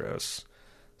Westeros.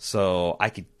 So I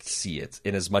could see it,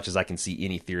 in as much as I can see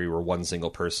any theory where one single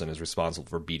person is responsible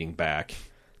for beating back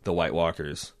the White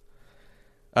Walkers.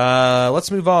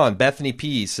 Let's move on. Bethany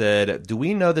P. said, do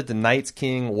we know that the Night's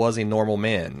King was a normal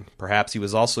man? Perhaps he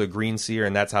was also a green seer,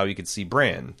 and that's how he could see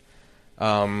Bran.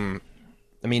 I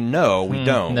mean, no, we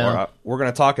don't. No. We're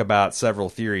going to talk about several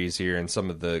theories here and some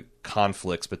of the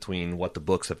conflicts between what the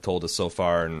books have told us so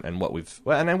far and what we've...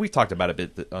 Well, and we've talked about it a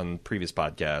bit on previous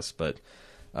podcasts, but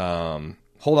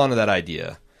hold on to that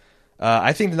idea.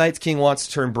 I think the Night's King wants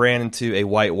to turn Bran into a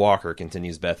White Walker,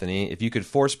 continues Bethany. If you could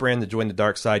force Bran to join the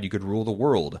dark side, you could rule the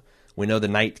world. We know the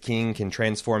Night King can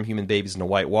transform human babies into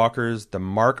White Walkers. The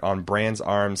mark on Bran's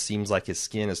arm seems like his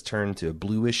skin has turned to a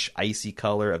bluish, icy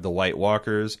color of the White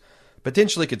Walkers.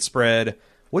 Potentially could spread.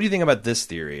 What do you think about this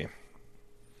theory?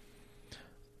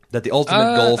 That the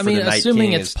ultimate goal for the Night King is...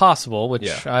 assuming it's possible,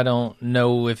 which I don't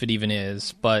know if it even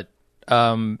is, but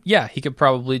he could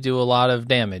probably do a lot of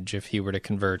damage if he were to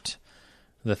convert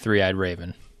the Three-Eyed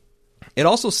Raven. It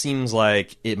also seems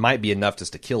like it might be enough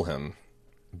just to kill him,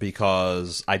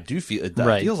 because I do feel it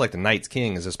feels like the Night's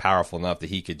King is just powerful enough that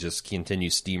he could just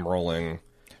continue steamrolling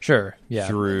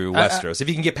through Westeros if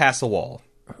he can get past the wall.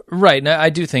 Right. Now, I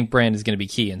do think Bran is going to be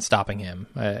key in stopping him.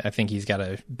 I think he's got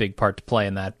a big part to play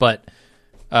in that. But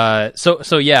so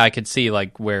I could see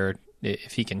like where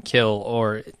if he can kill,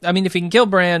 or I mean, if he can kill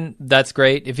Bran, that's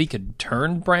great. If he could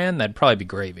turn Bran, that'd probably be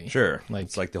gravy. Sure, like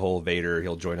it's like the whole Vader,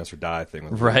 he'll join us or die thing.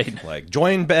 Right, like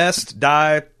join best,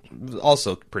 die.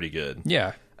 Also pretty good.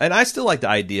 Yeah, and I still like the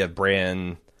idea of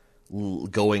Bran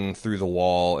going through the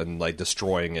wall and like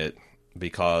destroying it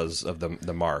because of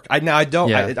the mark. I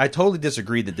totally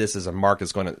disagree that this is a mark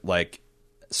that's going to like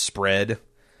spread.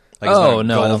 Like, I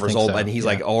don't think so. And he's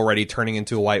like already turning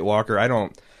into a White Walker. I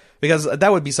don't. Because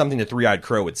that would be something the Three-Eyed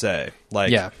Crow would say.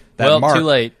 Like, that mark, too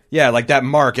late. Yeah, like that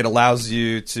mark, it allows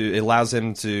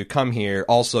him to come here.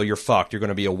 Also, you're fucked. You're going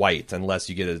to be a white unless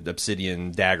you get an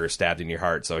obsidian dagger stabbed in your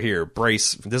heart. So here,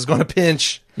 brace. This is going to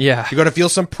pinch. Yeah. You're going to feel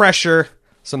some pressure,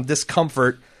 some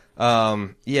discomfort.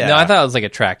 No, I thought it was like a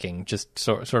tracking, just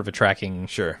sort of a tracking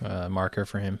marker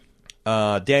for him.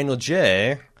 Daniel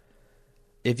J.,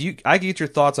 I could get your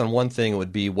thoughts on one thing, it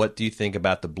would be, what do you think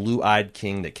about the blue-eyed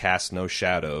king that casts no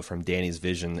shadow from Dany's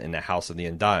vision in the House of the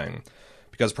Undying?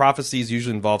 Because prophecies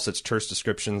usually involve such terse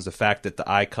descriptions, the fact that the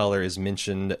eye color is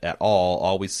mentioned at all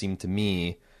always seemed to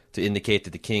me to indicate that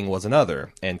the king was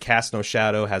another, and cast no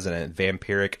shadow has a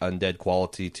vampiric undead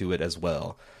quality to it as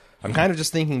well. I'm kind of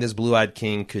just thinking this blue-eyed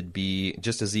king could be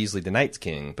just as easily the Night's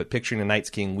King, but picturing the Night's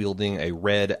King wielding a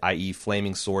red, i.e.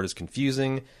 flaming sword is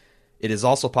confusing. It is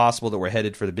also possible that we're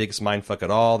headed for the biggest mindfuck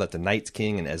at all, that the Night's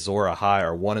King and Azor Ahai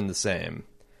are one and the same.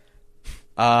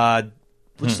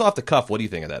 Just off the cuff, what do you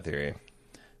think of that theory?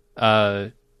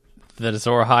 That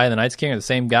Azor Ahai and the Night's King are the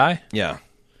same guy? Yeah.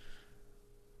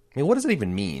 I mean, what does it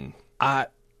even mean? I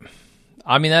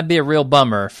mean, that'd be a real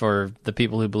bummer for the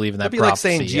people who believe in that prophecy. It'd be like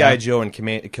saying G.I. Joe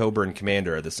and Cobra and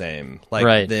Commander are the same. Like,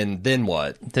 right. Then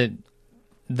what?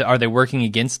 Are they working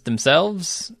against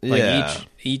themselves? Like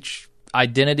each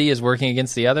identity is working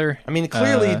against the other? I mean,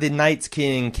 clearly the Night's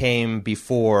King came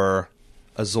before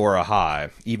Azor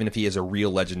Ahai, even if he is a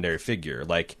real legendary figure.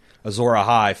 Like, Azor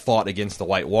Ahai fought against the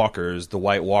White Walkers. The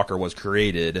White Walker was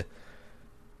created,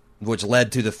 which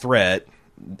led to the threat.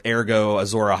 Ergo,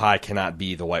 Azor Ahai cannot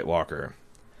be the White Walker.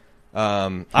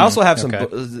 I also have some... okay.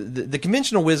 The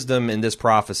conventional wisdom in this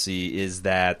prophecy is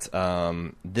that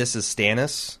this is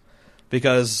Stannis.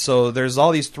 Because, so, there's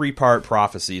all these 3-part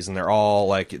prophecies, and they're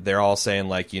all saying,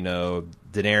 like, you know,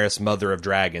 Daenerys, mother of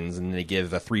dragons, and they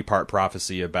give a 3-part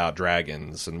prophecy about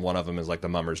dragons, and one of them is, like, the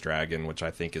Mummer's Dragon, which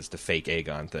I think is the fake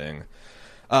Aegon thing.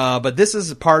 But this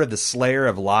is part of the Slayer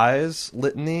of Lies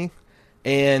litany,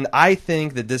 and I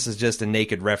think that this is just a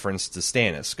naked reference to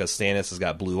Stannis, because Stannis has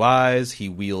got blue eyes, he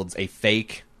wields a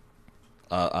fake,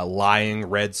 a lying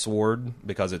red sword,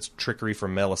 because it's trickery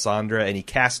from Melisandre, and he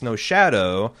casts no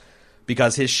shadow,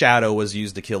 because his shadow was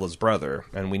used to kill his brother,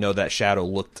 and we know that shadow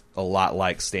looked a lot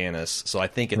like Stannis, so I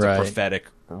think it's a prophetic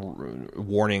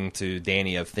warning to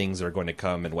Dany of things that are going to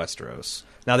come in Westeros.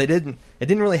 Now, it didn't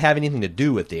really have anything to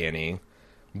do with Dany,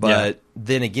 but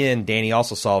then again, Dany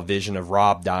also saw a vision of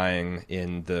Robb dying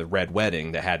in the Red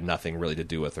Wedding that had nothing really to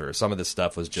do with her. Some of this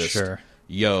stuff was just,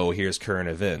 yo, here's current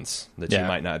events that you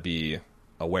might not be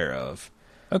aware of.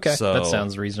 Okay, so that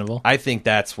sounds reasonable. I think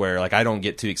that's where, like, I don't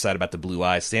get too excited about the blue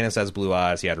eyes. Stannis has blue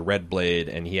eyes, he had a red blade,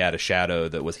 and he had a shadow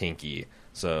that was hinky.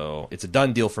 So it's a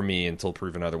done deal for me until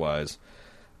proven otherwise.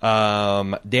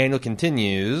 Daniel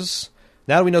continues...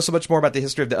 Now that we know so much more about the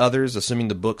history of the others, assuming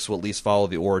the books will at least follow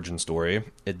the origin story,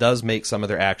 it does make some of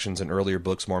their actions in earlier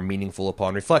books more meaningful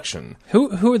upon reflection.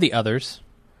 Who are the others?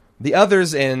 The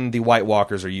others and the White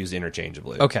Walkers are used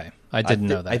interchangeably. Okay, I didn't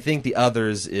know that. I think the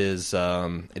others is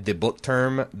the book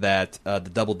term that the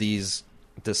Double D's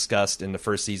discussed in the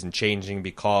first season, changing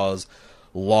because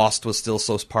Lost was still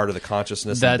so part of the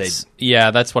consciousness.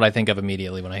 That's what I think of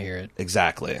immediately when I hear it.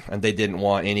 Exactly, and they didn't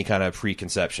want any kind of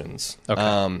preconceptions.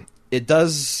 Okay. It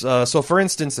does, so for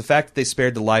instance, the fact that they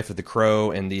spared the life of the Crow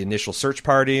and the initial search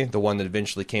party, the one that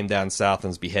eventually came down south and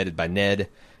was beheaded by Ned,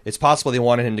 it's possible they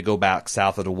wanted him to go back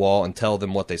south of the wall and tell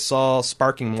them what they saw,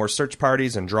 sparking more search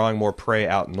parties and drawing more prey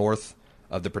out north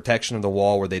of the protection of the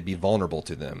wall where they'd be vulnerable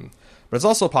to them. But it's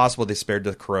also possible they spared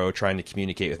the Crow trying to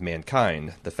communicate with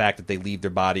mankind. The fact that they leave their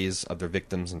bodies of their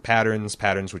victims in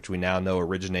patterns which we now know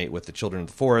originate with the Children of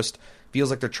the Forest, feels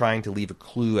like they're trying to leave a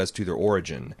clue as to their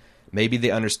origin. Maybe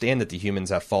they understand that the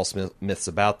humans have false myths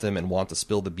about them and want to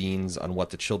spill the beans on what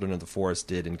the Children of the Forest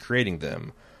did in creating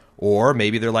them. Or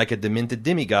maybe they're like a demented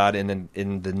demigod in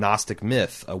the Gnostic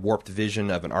myth, a warped vision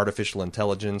of an artificial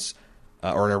intelligence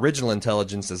or an original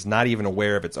intelligence that's not even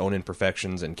aware of its own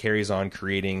imperfections and carries on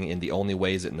creating in the only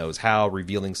ways it knows how,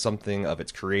 revealing something of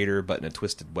its creator but in a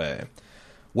twisted way.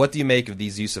 What do you make of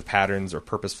these use of patterns or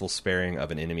purposeful sparing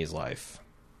of an enemy's life?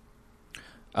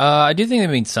 I do think they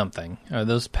mean something.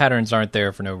 Those patterns aren't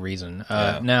there for no reason.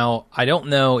 Now, I don't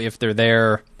know if they're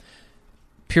there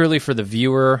purely for the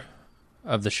viewer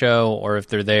of the show or if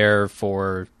they're there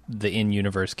for the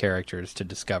in-universe characters to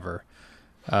discover.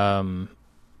 I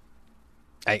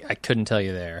couldn't tell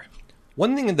you there.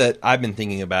 One thing that I've been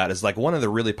thinking about is, like, one of the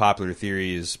really popular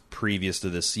theories previous to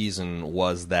this season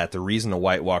was that the reason the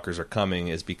White Walkers are coming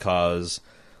is because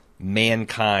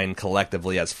mankind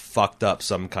collectively has fucked up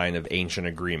some kind of ancient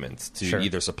agreement to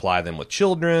either supply them with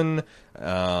children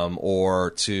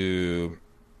or to,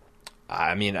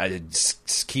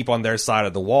 just keep on their side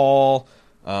of the wall.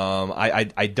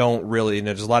 I don't really,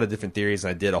 there's a lot of different theories,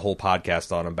 and I did a whole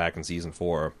podcast on them back in season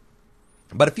 4.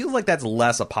 But it feels like that's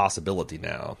less a possibility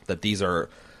now, that these are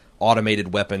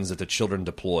automated weapons that the children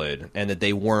deployed, and that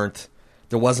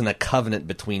there wasn't a covenant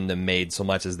between them made so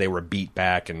much as they were beat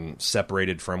back and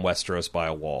separated from Westeros by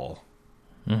a wall.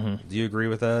 Mm-hmm. Do you agree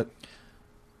with that?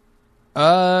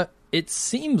 It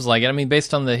seems like it. I mean,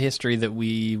 based on the history that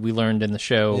we learned in the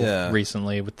show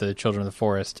recently with the Children of the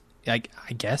Forest, I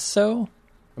guess so.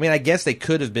 I mean, I guess they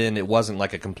could have been, it wasn't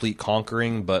like a complete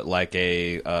conquering, but like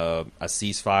a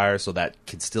ceasefire, so that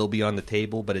could still be on the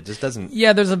table, but it just doesn't...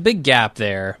 Yeah, there's a big gap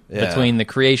there between the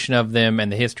creation of them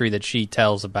and the history that she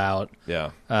tells about.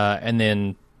 Yeah. And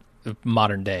then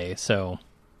modern day, so...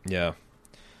 Yeah.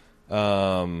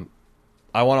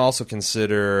 I want to also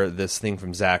consider this thing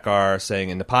from Zach R. saying,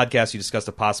 in the podcast you discussed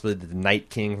the possibility that the Night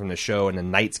King from the show and the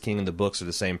Night's King in the books are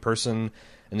the same person.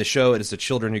 In the show, it is the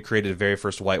children who created the very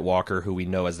first White Walker, who we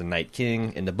know as the Night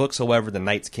King. In the books, however, the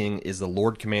Night's King is the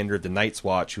Lord Commander of the Night's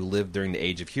Watch, who lived during the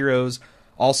Age of Heroes,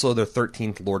 also their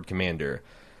 13th Lord Commander.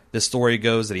 This story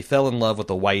goes that he fell in love with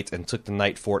the White and took the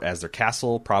Night Fort as their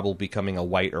castle, probably becoming a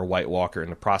White or White Walker in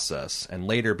the process, and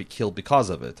later be killed because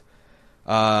of it.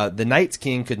 The Night's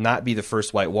King could not be the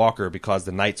first White Walker because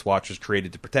the Night's Watch was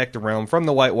created to protect the realm from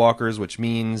the White Walkers, which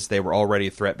means they were already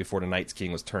a threat before the Night's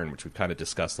King was turned, which we've kind of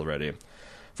discussed already.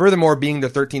 Furthermore, being the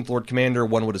 13th Lord Commander,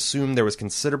 one would assume there was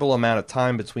considerable amount of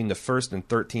time between the 1st and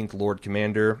 13th Lord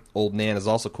Commander. Old Nan is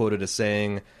also quoted as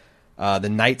saying, The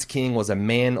Night's King was a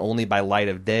man only by light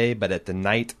of day, but at the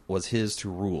night was his to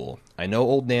rule. I know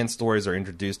old Nan's stories are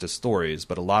introduced as stories,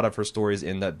 but a lot of her stories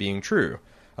end up being true.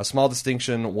 A small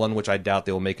distinction, one which I doubt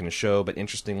they will make in a show, but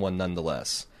interesting one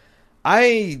nonetheless.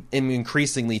 I am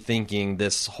increasingly thinking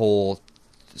this whole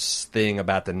thing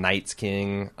about the Night's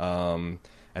King and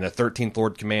a 13th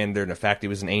Lord Commander, and the fact he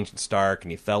was an ancient Stark,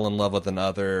 and he fell in love with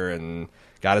another, and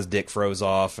got his dick froze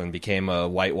off, and became a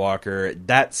White Walker.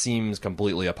 That seems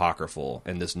completely apocryphal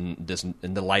in this in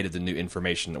the light of the new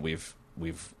information that we've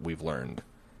learned.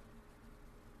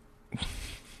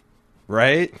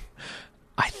 Right?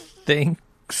 I think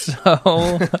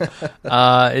so.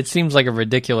 It seems like a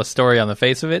ridiculous story on the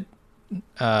face of it.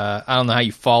 I don't know how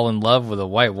you fall in love with a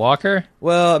White Walker.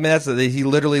 Well, I mean, he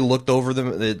literally looked over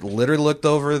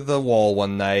the wall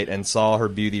one night and saw her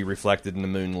beauty reflected in the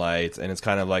moonlight, and it's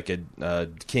kind of like a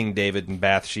King David and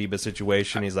Bathsheba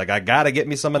situation. He's like, I gotta get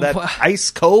me some of that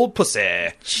ice cold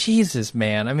pussy. Jesus,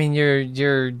 man! I mean,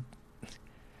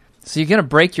 so you're gonna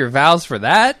break your vows for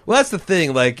that? Well, that's the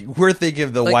thing. Like, we're thinking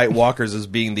of the White Walkers as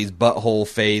being these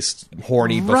butthole-faced,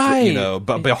 horny, horny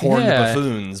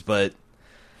buffoons, but.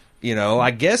 I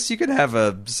guess you could have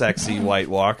a sexy White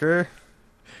Walker.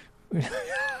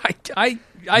 I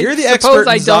You're the suppose expert in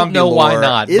I don't zombie know lore. why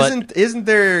not. Isn't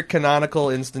there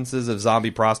canonical instances of zombie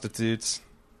prostitutes?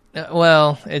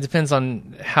 Well, it depends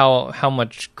on how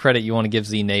much credit you want to give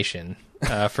Z Nation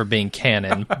for being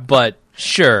canon. But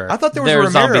sure, I thought there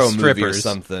was a Romero movie or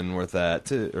something with that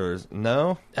too, or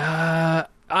no? I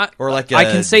I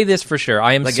can say this for sure.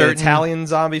 I am like certain an Italian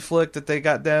zombie flick that they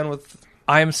got down with.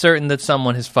 I am certain that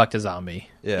someone has fucked a zombie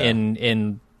Yeah.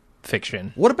 in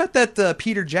fiction. What about that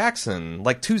Peter Jackson?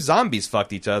 Like, two zombies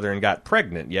fucked each other and got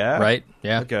pregnant, yeah? Right,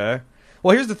 yeah. Okay.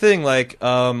 Well, here's the thing, like,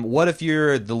 what if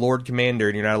you're the Lord Commander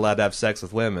and you're not allowed to have sex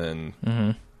with women?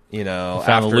 Mm-hmm. I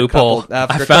found the loophole.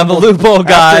 I found the loophole,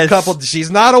 guys.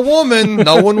 She's not a woman.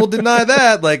 No one will deny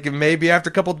that. Like, maybe after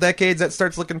a couple decades, that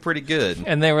starts looking pretty good.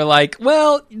 And they were like,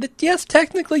 well, yes,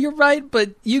 technically you're right,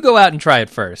 but you go out and try it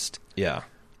first. Yeah.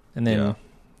 And then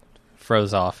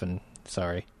froze off and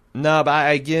sorry. No, but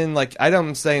I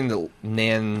don't saying that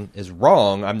Nan is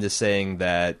wrong. I'm just saying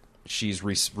that she's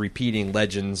repeating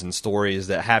legends and stories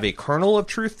that have a kernel of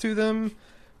truth to them,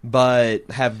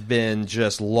 but have been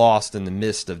just lost in the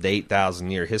mist of the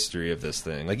 8,000-year history of this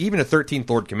thing. Like, even a 13th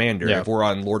Lord Commander, if we're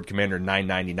on Lord Commander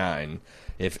 999,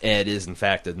 if Ed is, in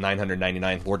fact, the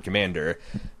 999th Lord Commander,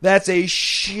 that's a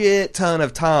shit ton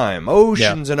of time.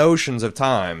 Oceans and oceans of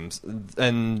times.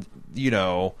 And,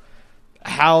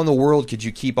 how in the world could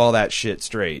you keep all that shit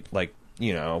straight? Like,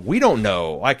 we don't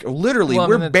know. Like, literally,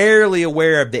 we're barely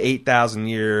aware of the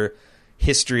 8,000-year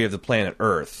history of the planet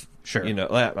Earth. Sure.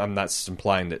 I'm not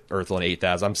implying that Earth on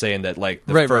 8,000. I'm saying that, like,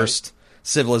 the first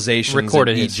civilizations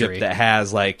recorded in Egypt history that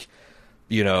has, like,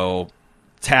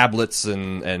 tablets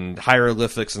and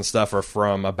hieroglyphics and stuff are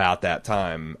from about that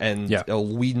time. And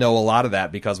we know a lot of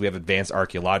that because we have advanced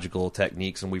archaeological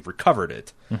techniques and we've recovered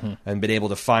it and been able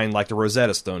to find, like, the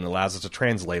Rosetta Stone that allows us to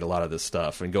translate a lot of this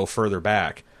stuff and go further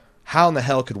back. How in the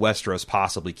hell could Westeros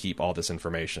possibly keep all this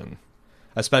information?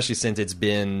 Especially since it's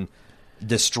been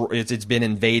destroyed, it's been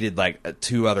invaded like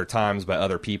 2 other times by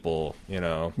other people, I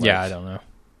don't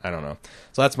know.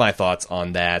 So that's my thoughts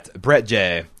on that. Brett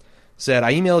J said,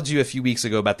 I emailed you a few weeks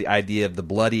ago about the idea of the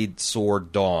bloodied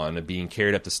sword Dawn being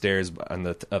carried up the stairs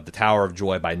of the Tower of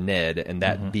Joy by Ned, and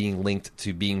that being linked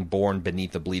to being born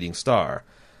beneath a bleeding star.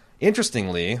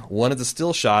 Interestingly, one of the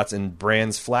still shots in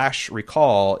Bran's flash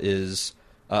recall is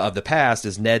of the past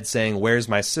is Ned saying, "Where's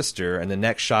my sister?" and the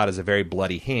next shot is a very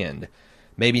bloody hand.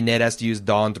 Maybe Ned has to use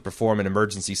Dawn to perform an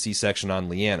emergency C-section on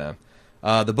Lyanna.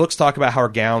 The books talk about how her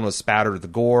gown was spattered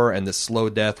with gore, and this slow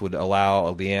death would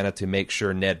allow Lyanna to make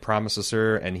sure Ned promises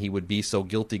her, and he would be so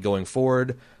guilty going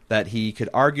forward that he could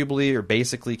arguably or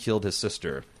basically killed his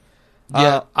sister.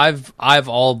 Yeah, I've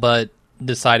all but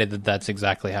decided that that's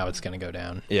exactly how it's going to go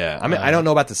down. Yeah, I mean, I don't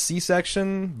know about the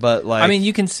C-section, but like, I mean,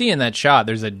 you can see in that shot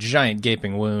there's a giant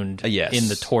gaping wound in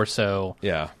the torso.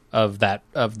 Yeah. Of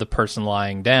the person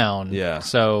lying down. Yeah.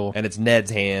 So, and it's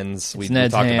Ned's hands. We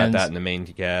talked about that in the main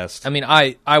cast. I mean,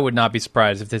 I would not be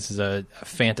surprised if this is a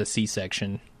fantasy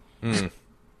section.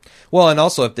 Well, and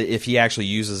also if he actually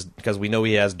uses, because we know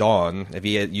he has Dawn, if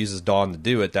he uses Dawn to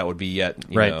do it, that would be yet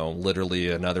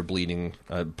literally another bleeding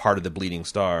part of the bleeding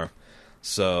star.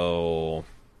 So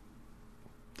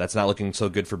that's not looking so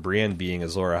good for Brienne being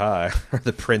Azor Ahai, or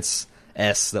the Prince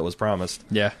S that was promised.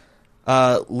 Yeah.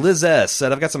 Liz S.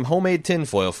 said, I've got some homemade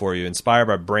tinfoil for you, inspired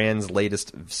by Bran's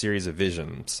latest series of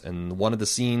visions. In one of the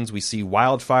scenes, we see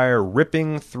wildfire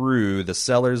ripping through the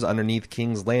cellars underneath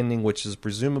King's Landing, which is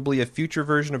presumably a future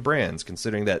version of Bran's,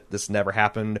 considering that this never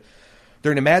happened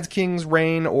during the Mad King's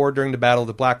reign or during the Battle of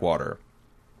the Blackwater.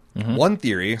 Mm-hmm. One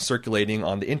theory circulating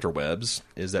on the interwebs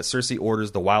is that Cersei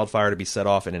orders the wildfire to be set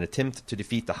off in an attempt to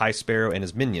defeat the High Sparrow and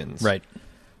his minions. Right.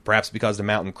 Perhaps because the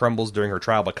mountain crumbles during her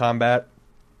trial by combat,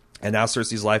 and now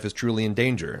Cersei's life is truly in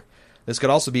danger. This could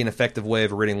also be an effective way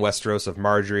of ridding Westeros of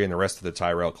Margaery and the rest of the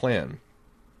Tyrell clan.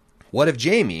 What if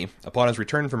Jaime, upon his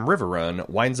return from Riverrun,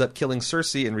 winds up killing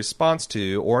Cersei in response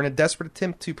to, or in a desperate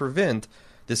attempt to prevent,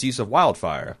 this use of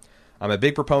wildfire? I'm a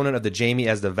big proponent of the Jaime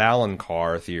as the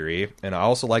Valonqar theory, and I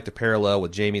also like to parallel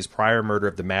with Jaime's prior murder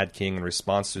of the Mad King in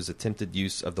response to his attempted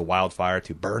use of the wildfire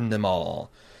to burn them all.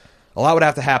 A lot would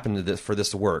have to happen for this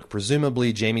to work.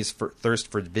 Presumably, Jaime's thirst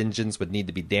for vengeance would need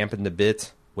to be dampened a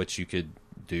bit, which you could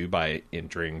do by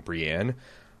entering Brienne.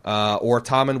 Or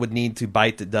Tommen would need to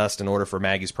bite the dust in order for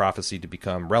Maggie's prophecy to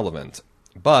become relevant.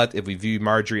 But if we view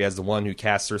Margaery as the one who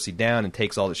casts Cersei down and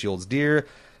takes all that she holds dear,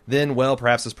 then, well,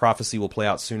 perhaps this prophecy will play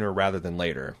out sooner rather than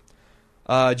later.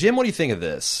 Jim, what do you think of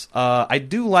this? I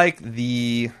do like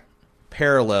the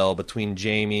parallel between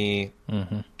Jaime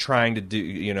trying to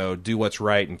do what's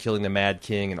right and killing the Mad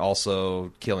King and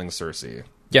also killing Cersei.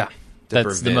 Yeah,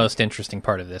 that's the most interesting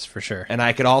part of this, for sure. And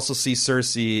I could also see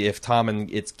Cersei, if Tommen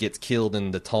gets killed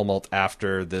in the tumult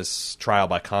after this trial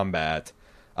by combat.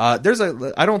 I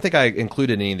don't think I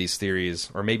included any of these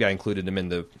theories, or maybe I included them in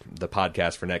the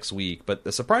podcast for next week, but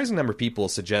a surprising number of people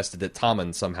suggested that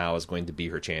Tommen somehow is going to be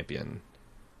her champion.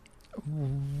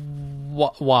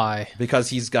 Why? Because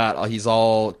he's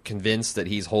all convinced that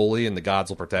he's holy and the gods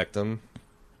will protect him.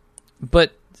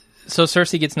 But so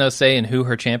Cersei gets no say in who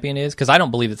her champion is, because I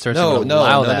don't believe that Cersei would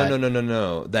allow that.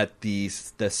 No. That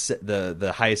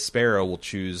the High Sparrow will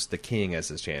choose the king as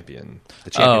his champion.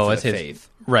 The champion for the faith.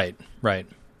 Right.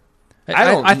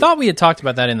 I thought we had talked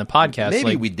about that in the podcast.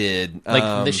 Maybe we did.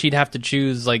 That she'd have to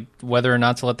choose whether or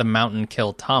not to let the Mountain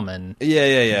kill Tommen.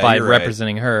 Yeah. By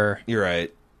representing her. You're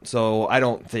right. So I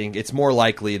don't think it's more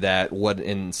likely that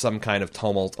in some kind of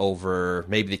tumult over,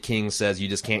 maybe the king says you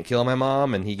just can't kill my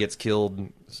mom, and he gets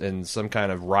killed in some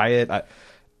kind of riot.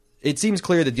 It seems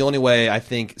clear that the only way I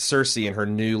think Cersei in her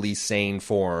newly sane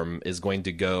form is going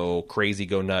to go crazy,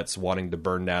 go nuts, wanting to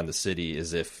burn down the city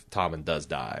is if Tommen does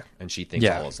die, and she thinks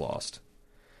all is lost.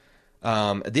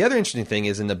 The other interesting thing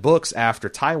is in the books after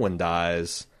Tywin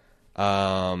dies,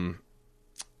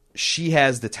 she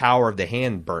has the Tower of the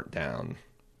Hand burnt down.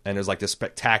 And there's this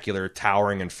spectacular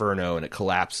towering inferno, and it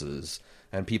collapses.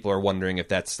 And people are wondering if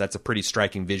that's a pretty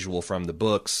striking visual from the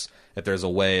books. If there's a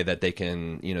way that they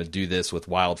can, do this with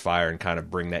wildfire and kind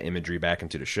of bring that imagery back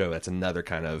into the show. That's another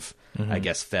kind of, I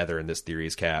guess, feather in this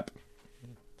theory's cap.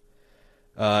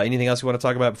 Anything else you want to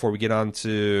talk about before we get on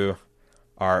to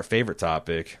our favorite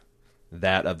topic,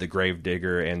 that of the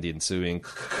Gravedigger and the ensuing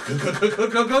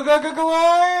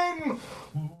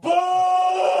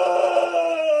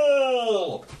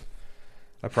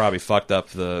I probably fucked up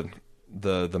the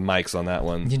mics on that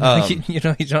one. You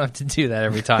don't have to do that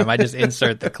every time. I just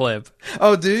insert the clip.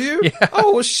 Oh, do you? Yeah.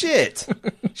 Oh, well, shit.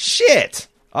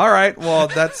 All right. Well,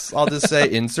 I'll just say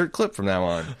insert clip from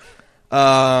now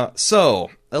on. So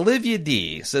Olivia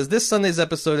D says this Sunday's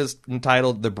episode is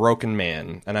entitled "The Broken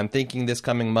Man," and I'm thinking this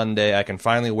coming Monday I can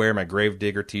finally wear my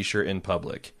Gravedigger t-shirt in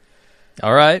public.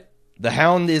 All right. The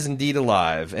Hound is indeed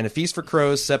alive. In A Feast for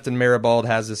Crows, Septon Maribald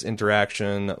has this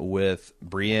interaction with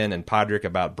Brienne and Podrick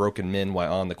about broken men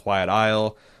while on the Quiet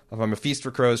Isle. From A Feast for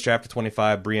Crows, Chapter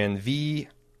 25, Brienne 5,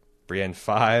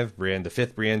 the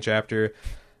 5th Brienne chapter.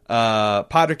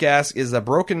 Podrick asks, is a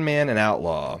broken man an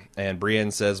outlaw? And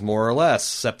Brienne says, more or less.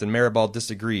 Septon Maribald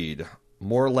disagreed.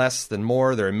 More or less than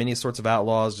more, there are many sorts of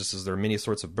outlaws, just as there are many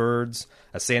sorts of birds.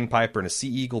 A sandpiper and a sea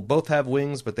eagle both have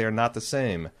wings, but they are not the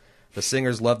same. The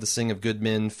singers love to sing of good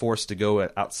men forced to go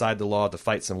outside the law to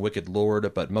fight some wicked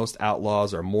lord, but most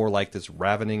outlaws are more like this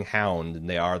ravening hound than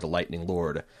they are the lightning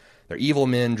lord. They're evil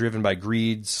men driven by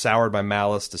greed, soured by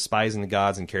malice, despising the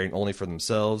gods and caring only for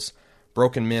themselves.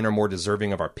 Broken men are more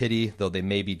deserving of our pity, though they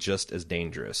may be just as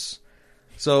dangerous.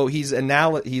 So he's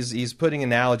putting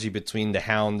analogy between the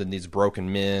hound and these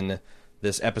broken men.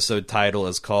 This episode title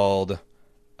is called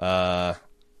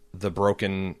The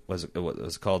Broken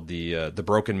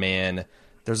Man.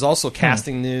 There's also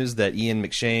casting news that Ian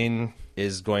McShane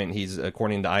he's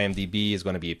according to IMDb is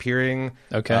going to be appearing.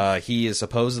 Okay. He is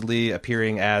supposedly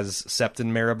appearing as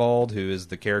Septon Maribald, who is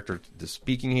the character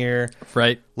speaking here.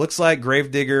 Right. Looks like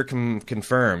Gravedigger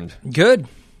confirmed. Good.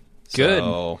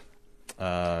 So,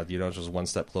 Just one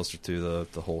step closer to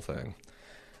the whole thing.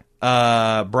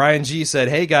 Brian G said,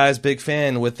 "Hey guys, big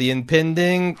fan with the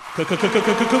impending.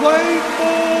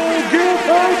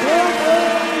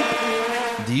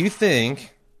 Do you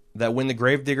think that when the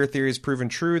Gravedigger theory is proven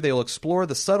true, they will explore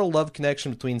the subtle love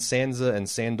connection between Sansa and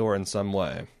Sandor in some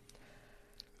way?"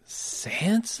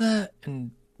 Sansa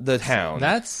and the Hound.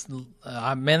 That's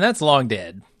that's long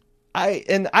dead. I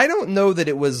don't know that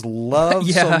it was love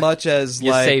so much as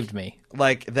you saved me.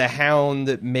 Like the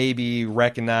Hound maybe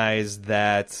recognized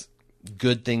that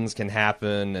good things can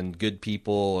happen and good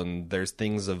people, and there's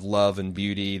things of love and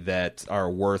beauty that are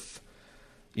worth,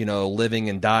 living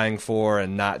and dying for,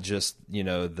 and not just,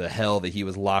 the hell that he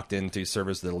was locked into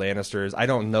service to the Lannisters. I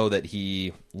don't know that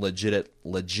he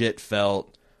legit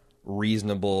felt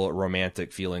reasonable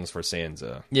romantic feelings for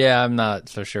Sansa. Yeah, I'm not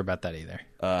so sure about that either.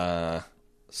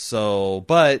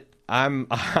 But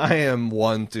I am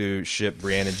one to ship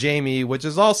Brienne and Jaime, which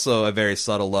is also a very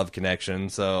subtle love connection.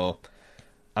 So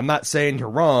I'm not saying you're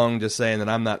wrong, just saying that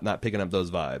I'm not picking up those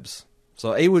vibes.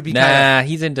 So it would be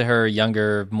he's into her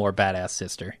younger, more badass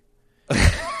sister.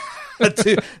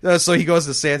 So he goes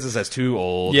to Sansa's as too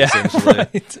old, yeah, essentially.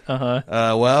 Right.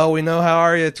 Well, we know how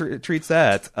Arya treats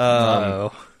that.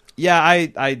 No. Yeah,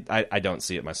 I don't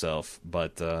see it myself,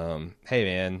 but hey,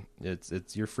 man,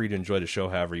 it's you're free to enjoy the show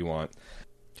however you want.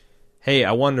 Hey,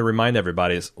 I wanted to remind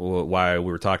everybody why we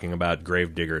were talking about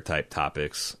Gravedigger type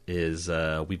topics is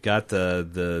we've got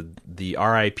the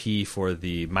RIP for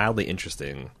the Mildly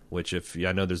Interesting, which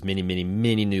I know there's many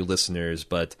new listeners,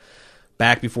 but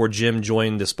back before Jim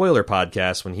joined the SpoiLore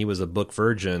podcast when he was a book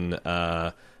virgin,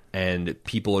 and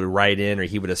people would write in or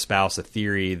he would espouse a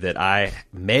theory that I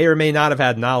may or may not have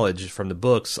had knowledge from the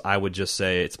books, I would just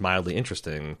say it's mildly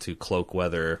interesting to cloak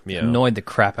whether, Annoyed the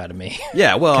crap out of me.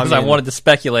 Yeah, well, because I wanted to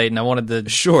speculate and I wanted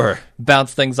to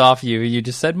bounce things off you. You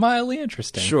just said mildly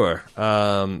interesting. Sure.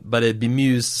 But it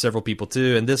bemused several people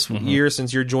too. And this year,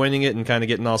 since you're joining it and kind of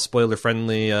getting all spoiler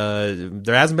friendly,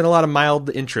 there hasn't been a lot of mild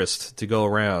interest to go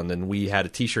around, and we had a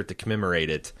t-shirt to commemorate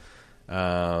it.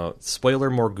 Spoiler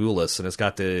Morgulus, and it's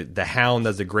got the Hound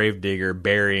as the Gravedigger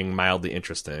burying Mildly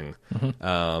Interesting.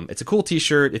 It's a cool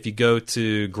t-shirt. If you go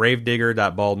to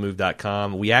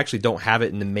gravedigger.baldmove.com, we actually don't have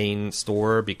it in the main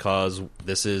store because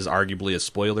this is arguably a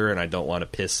spoiler and I don't want to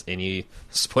piss any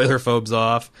spoiler phobes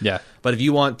off. Yeah. But if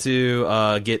you want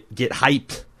to get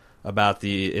hyped about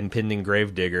the impending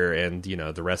Gravedigger and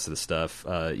the rest of the stuff,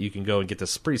 you can go and get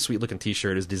this pretty sweet looking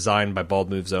t-shirt. It's designed by Bald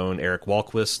Move's own Eric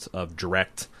Walquist of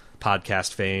Direct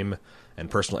podcast fame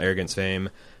and Personal Arrogance fame,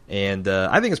 and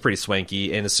I think it's pretty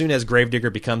swanky. And as soon as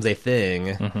Gravedigger becomes a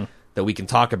thing that we can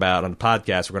talk about on the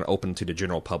podcast, we're going to open to the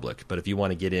general public. But if you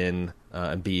want to get in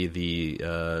and be the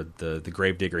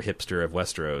Gravedigger hipster of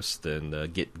Westeros,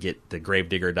 then get the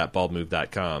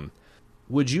gravedigger.baldmove.com.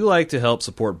 Would you like to help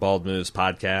support Bald Move's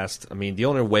podcast? I mean, the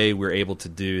only way we're able to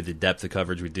do the depth of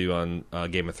coverage we do on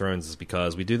Game of Thrones is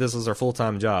because we do this as our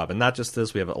full-time job. And not just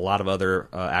this, we have a lot of other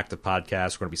active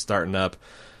podcasts. We're going to be starting up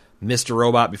Mr.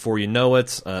 Robot Before You Know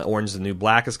It. Orange is the New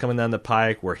Black is coming down the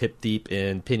pike. We're hip-deep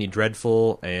in Penny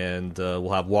Dreadful, and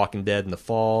we'll have Walking Dead in the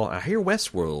fall. I hear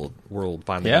Westworld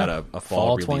finally got a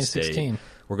fall release 2016. date.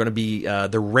 We're going to be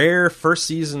the rare first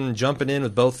season jumping in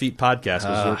with both feet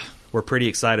podcast. We're pretty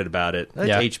excited about it.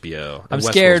 It's HBO. I'm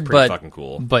scared, but fucking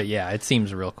cool. But yeah, it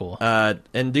seems real cool.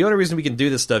 And the only reason we can do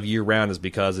this stuff year round is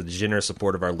because of the generous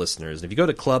support of our listeners. And if you go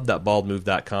to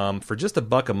club.baldmove.com, for just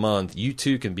 $1 a month, you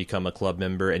too can become a club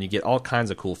member, and you get all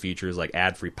kinds of cool features like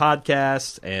ad-free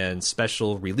podcasts and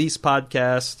special release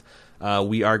podcasts.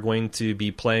 We are going to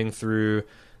be playing through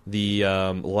the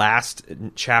last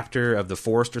chapter of the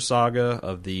Forrester saga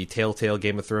of the Telltale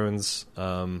Game of Thrones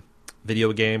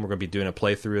video game. We're going to be doing a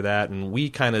playthrough of that, and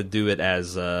we kind of do it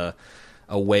as a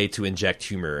way to inject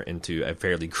humor into a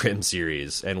fairly grim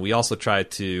series. And we also try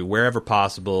to, wherever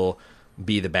possible,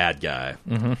 be the bad guy.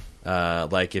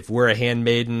 Like if we're a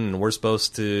handmaiden and we're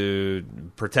supposed to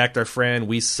protect our friend,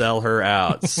 we sell her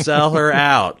out. Sell her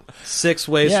out 6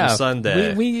 ways from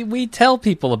Sunday. We tell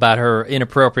people about her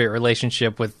inappropriate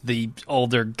relationship with the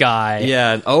older guy.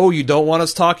 Yeah, and you don't want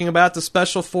us talking about the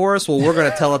Special Force? Well, we're going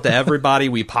to tell it to everybody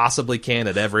we possibly can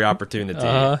at every opportunity.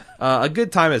 A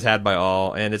good time is had by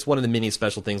all, and it's one of the many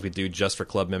special things we do just for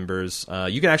club members.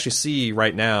 You can actually see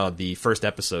right now the first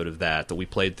episode of that we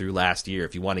played through last year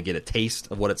if you want to get a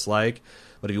taste of what it's like.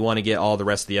 But if you want to get all the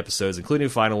rest of the episodes, including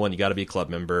the final one, you got to be a club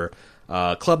member.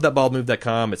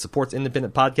 Club.baldmove.com. It supports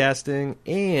independent podcasting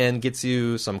and gets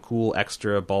you some cool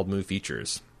extra Bald Move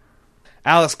features.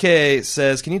 Alice K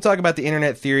says, can you talk about the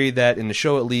internet theory that, in the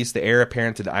show at least, the heir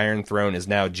apparent to the Iron Throne is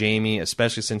now Jaime,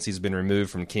 especially since he's been removed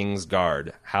from King's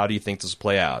Guard? How do you think this will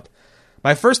play out?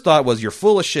 My first thought was, you're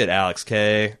full of shit, Alex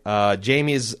K.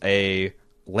 Jaime's a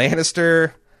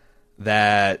Lannister,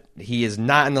 that he is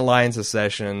not in the line of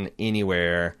succession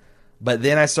anywhere. But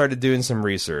then I started doing some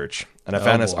research, and I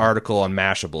found this article on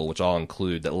Mashable, which I'll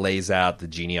include, that lays out the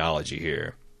genealogy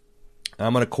here.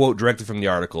 I'm going to quote directly from the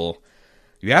article.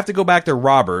 You have to go back to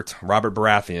Robert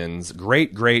Baratheon's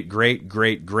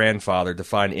great-great-great-great-grandfather to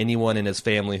find anyone in his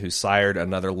family who sired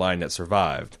another line that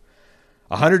survived.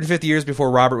 150 years before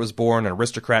Robert was born, an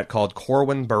aristocrat called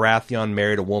Corwin Baratheon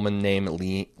married a woman named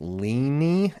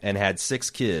Lene and had 6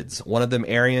 kids. One of them,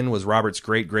 Aerion, was Robert's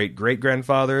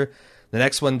great-great-great-grandfather. The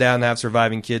next one down to have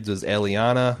surviving kids was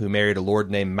Eliana, who married a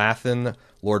lord named Mathen,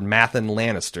 Lord Mathen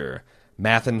Lannister.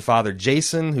 Mathen fathered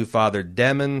Jason, who fathered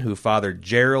Daemon, who fathered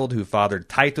Gerald, who fathered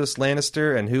Titus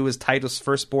Lannister, and who was Titus'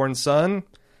 firstborn son?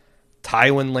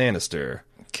 Tywin Lannister.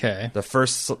 Okay. The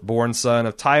firstborn son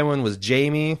of Tywin was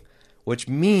Jaime, which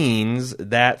means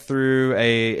that through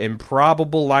a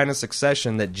improbable line of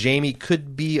succession that Jaime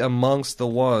could be amongst the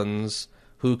ones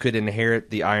who could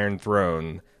inherit the Iron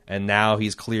Throne, and now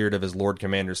he's cleared of his Lord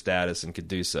Commander status and could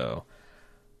do so.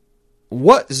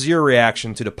 What's your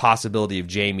reaction to the possibility of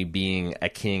Jaime being a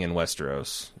king in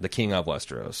Westeros, the king of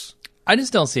Westeros? I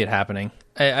just don't see it happening.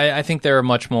 I think there are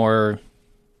much more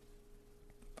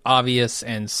obvious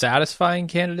and satisfying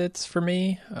candidates for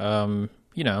me. Jon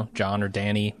or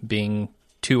Dany being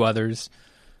 2 others,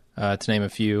 to name a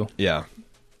few. Yeah.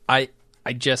 I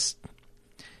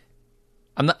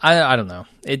don't know.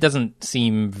 It doesn't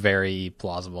seem very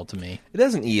plausible to me. It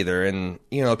doesn't either, and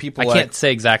people. I can't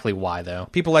say exactly why though.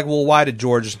 People are like, well, why did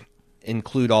George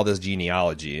include all this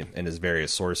genealogy in his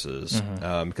various sources?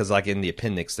 Because, like, in the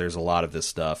appendix, there's a lot of this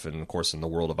stuff, and of course, in the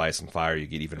World of Ice and Fire, you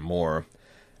get even more.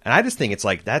 And I just think it's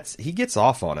like he gets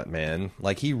off on it, man.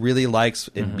 Like, he really likes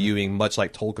imbuing, much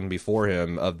like Tolkien before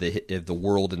him, of the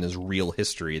world and his real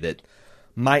history that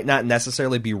might not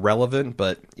necessarily be relevant,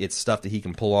 but it's stuff that he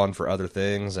can pull on for other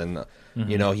things. And,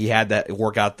 he had that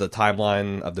work out the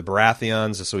timeline of the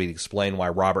Baratheons so he'd explain why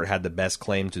Robert had the best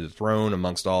claim to the throne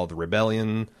amongst all of the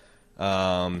rebellion.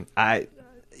 I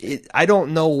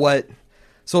don't know what...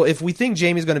 So if we think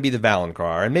Jaime's going to be the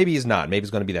Valonqar, and maybe he's not, maybe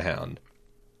he's going to be the Hound.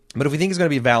 But if we think he's going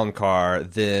to be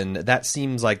Valonqar, then that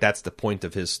seems like that's the point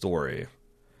of his story.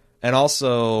 And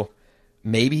also...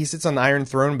 maybe he sits on the Iron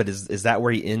Throne, but is that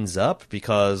where he ends up?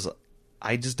 Because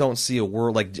I just don't see a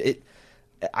world like it.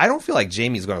 I don't feel like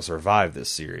Jaime's going to survive this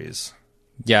series.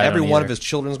 Yeah, every one of his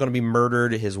children is going to be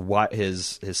murdered.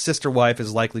 His sister wife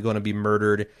is likely going to be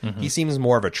murdered. He seems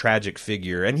more of a tragic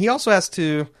figure, and he also has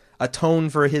to atone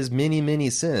for his many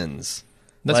sins.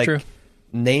 That's true.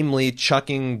 Namely,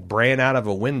 chucking Bran out of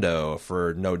a window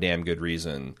for no damn good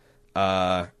reason.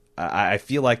 I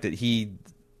feel like that he's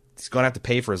going to have to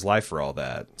pay for his life for all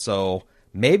that. So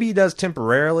maybe he does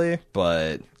temporarily,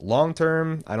 but long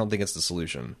term, I don't think it's the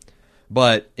solution.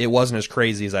 But it wasn't as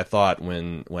crazy as I thought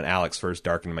when Alex first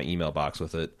darkened my email box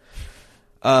with it.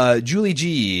 Julie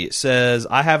G says,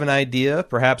 I have an idea.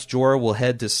 Perhaps Jorah will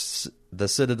head to the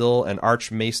Citadel and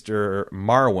Archmaester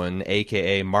Marwyn,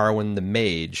 a.k.a. Marwyn the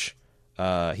Mage.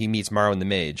 He meets Marwyn the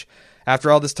Mage.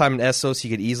 After all this time in Essos, he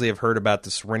could easily have heard about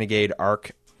this renegade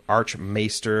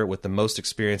Archmaester with the most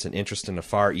experience and interest in the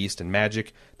Far East and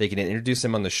magic. They can introduce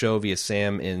him on the show via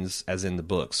Sam as in the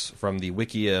books. From the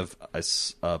wiki of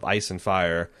Ice and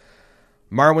Fire,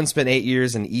 Marwyn spent 8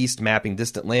 years in the East mapping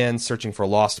distant lands, searching for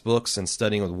lost books, and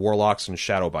studying with warlocks and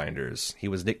shadowbinders. He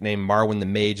was nicknamed Marwyn the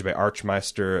Mage by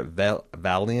Archmaester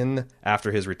Valin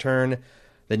after his return.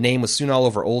 The name was soon all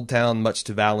over Old Town, much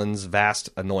to Valin's vast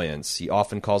annoyance. He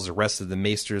often calls the rest of the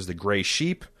Maesters the Grey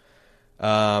Sheep.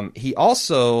 He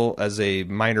also, as a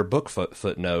minor book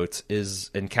footnote,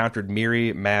 is encountered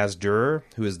Miri Maz-Dur,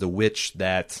 who is the witch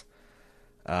that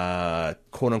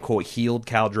quote-unquote healed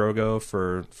Khal Drogo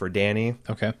for Dany.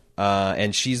 Okay.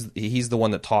 And he's the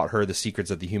one that taught her the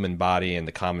secrets of the human body and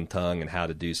the common tongue and how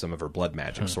to do some of her blood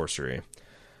magic sorcery.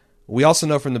 We also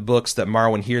know from the books that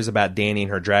Marwyn hears about Dany and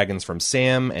her dragons from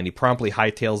Sam, and he promptly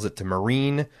hightails it to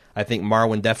Meereen. I think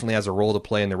Marwyn definitely has a role to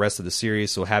play in the rest of the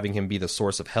series, so having him be the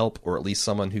source of help, or at least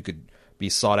someone who could be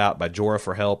sought out by Jorah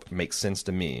for help, makes sense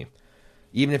to me.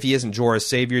 Even if he isn't Jorah's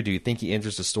savior, do you think he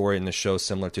enters the story in the show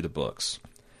similar to the books?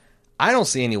 I don't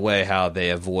see any way how they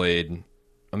avoid...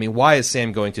 I mean, why is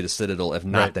Sam going to the Citadel if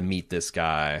not to meet this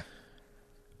guy?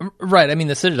 Right. I mean,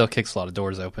 the Citadel kicks a lot of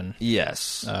doors open.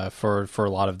 Yes. For a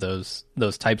lot of those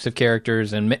types of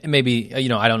characters, and maybe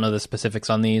I don't know the specifics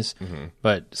on these,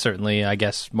 but certainly I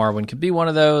guess Marwyn could be one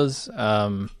of those.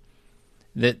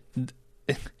 That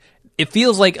it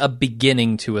feels like a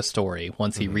beginning to a story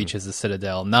once he reaches the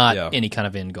Citadel, not any kind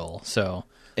of end goal. So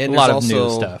And a lot of also,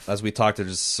 new stuff. as we talked,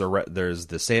 there's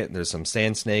some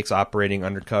sand snakes operating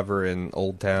undercover in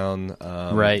Old Town.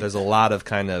 Right. There's a lot of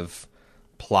kind of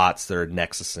plots that are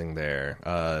nexusing there.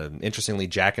 Interestingly,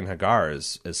 Jack and Hagar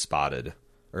is spotted,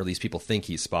 or at least people think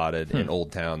he's spotted in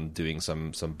Old Town doing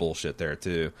some bullshit there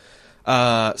too.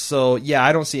 So yeah,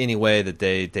 I don't see any way that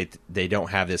they don't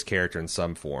have this character in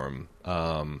some form.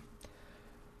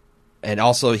 And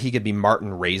also, he could be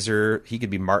Martin Razor. He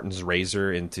could be Martin's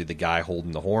razor into the guy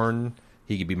holding the horn.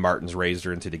 He could be Martin's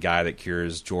razor into the guy that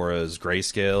cures Jorah's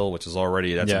grayscale, which is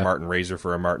already a Martin Razor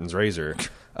for a Martin's razor.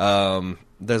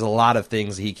 There's a lot of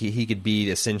things he could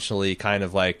be essentially kind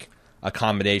of like a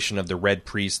combination of the Red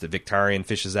Priest that Victarion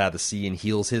fishes out of the sea and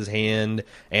heals his hand,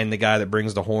 and the guy that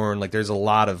brings the horn. Like, there's a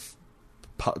lot of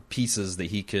pieces that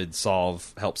he could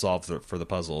help solve for the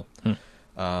puzzle.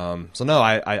 So no,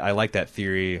 I like that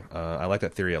theory. I like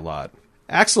that theory a lot.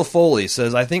 Axel Foley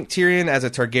says, I think Tyrion as a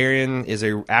Targaryen is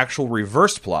a actual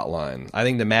reversed plot line. I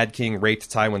think the Mad King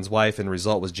raped Tywin's wife and the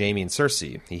result was Jaime and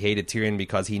Cersei. He hated Tyrion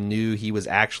because he knew he was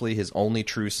actually his only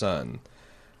true son.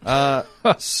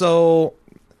 So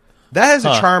that has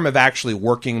a charm of actually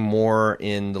working more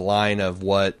in the line of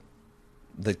what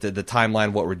the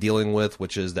timeline, what we're dealing with,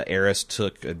 which is the heiress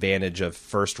took advantage of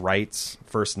first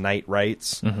night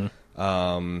rights. And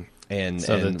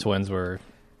the twins were...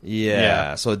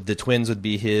 Yeah, so the twins would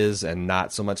be his and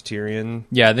not so much Tyrion.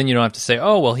 Yeah, then you don't have to say,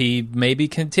 oh, well, he maybe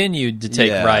continued to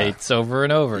take rights over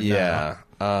and over. Yeah.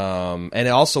 No. And it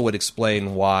also would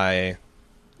explain why,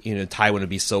 Tywin would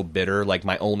be so bitter. Like,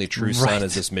 my only true son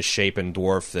is this misshapen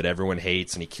dwarf that everyone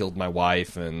hates, and he killed my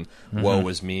wife, and woe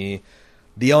is me.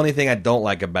 The only thing I don't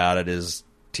like about it is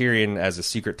Tyrion, as a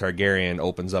secret Targaryen,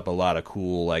 opens up a lot of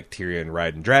cool, like, Tyrion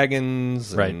riding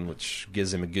dragons, which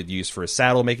gives him a good use for his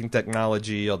saddle-making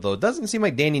technology, although it doesn't seem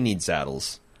like Dany needs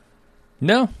saddles.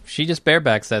 No, she just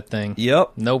barebacks that thing.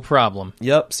 Yep. No problem.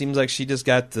 Yep, seems like she just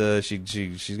got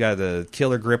she's got the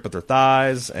killer grip with her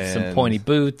thighs. And some pointy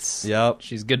boots. Yep.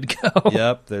 She's good to go.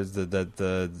 Yep, there's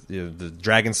the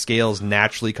dragon scale's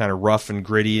naturally kind of rough and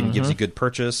gritty and gives you good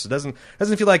purchase. It doesn't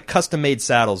feel like custom-made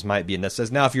saddles might be a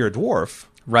necessity. Now, if you're a dwarf...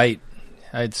 Right.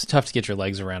 It's tough to get your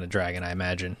legs around a dragon, I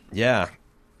imagine. Yeah.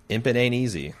 Imping ain't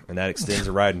easy, and that extends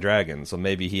to riding dragon, so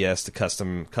maybe he has to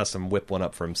custom whip one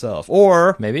up for himself.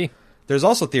 Or... Maybe. There's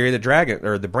also theory that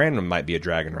the Brandon might be a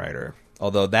dragon rider,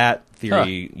 although that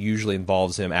theory usually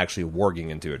involves him actually warging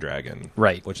into a dragon.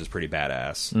 Right. Which is pretty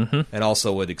badass. And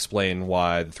also would explain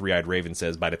why the Three-Eyed Raven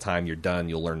says, by the time you're done,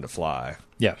 you'll learn to fly.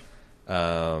 Yeah.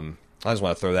 I just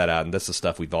want to throw that out, and this is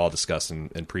stuff we've all discussed in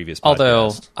previous podcasts.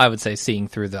 Although, I would say seeing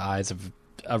through the eyes of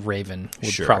a raven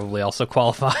would probably also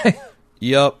qualify.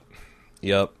 Yep.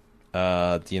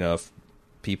 If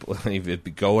people,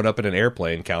 if going up in an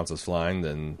airplane counts as flying,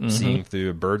 then seeing through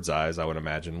a bird's eyes, I would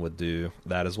imagine, would do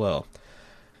that as well.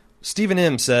 Stephen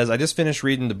M. says, I just finished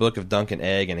reading the Book of Dunk and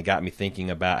Egg, and it got me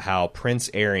thinking about how Prince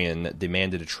Aryan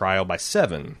demanded a trial by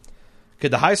 7.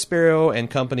 Could the High Sparrow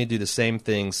and company do the same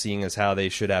thing, seeing as how they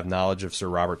should have knowledge of Sir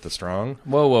Robert the Strong?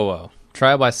 Whoa.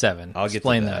 Trial by 7. I'll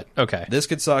Explain get to that. Okay. This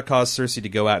could cause Cersei to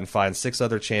go out and find 6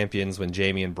 other champions when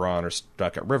Jaime and Bronn are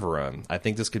stuck at River Run. I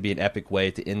think this could be an epic way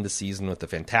to end the season with a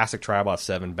fantastic Trial by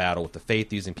 7 battle with the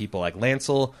Faith using people like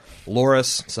Lancel,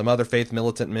 Loras, some other Faith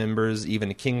militant members, even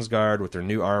the Kingsguard with their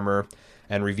new armor,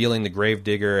 and revealing the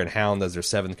Gravedigger and Hound as their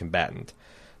 7th combatant.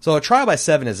 So a Trial by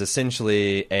 7 is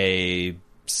essentially a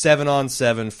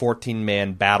 7-on-7,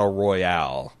 14-man battle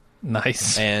royale.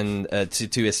 Nice. And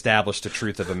to establish the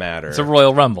truth of a matter. It's a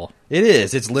Royal Rumble. It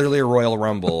is. It's literally a Royal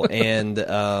Rumble. And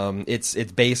it's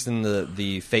based in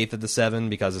the faith of the 7,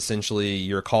 because essentially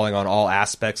you're calling on all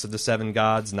aspects of the 7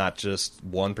 gods, not just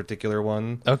one particular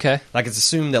one. Okay. Like, it's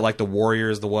assumed that, like, the warrior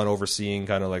is the one overseeing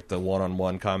kind of like the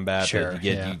one-on-one combat. Sure,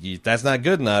 that's not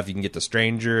good enough. You can get the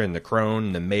stranger and the crone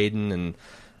and the maiden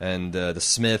and the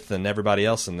smith and everybody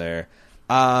else in there.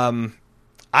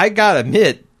 I gotta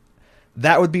admit,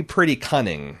 that would be pretty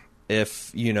cunning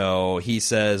if, he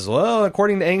says, well,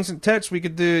 according to ancient texts, we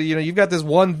could do, you've got this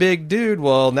one big dude,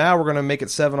 well, now we're going to make it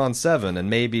 7-on-7, and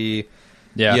maybe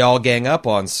you all gang up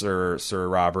on Sir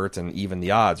Robert and even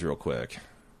the odds real quick.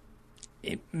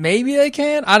 Maybe they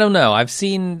can. I don't know. I've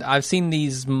seen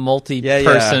these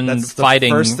multi-person that's the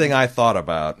fighting. First thing I thought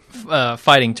about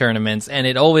fighting tournaments, and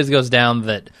it always goes down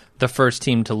that the first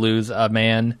team to lose a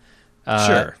man,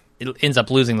 it ends up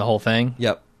losing the whole thing.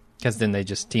 Yep. Because then they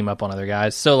just team up on other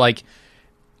guys. So, like,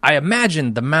 I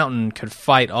imagine the Mountain could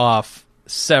fight off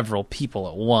several people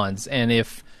at once, and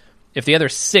if the other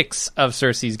 6 of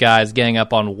Cersei's guys gang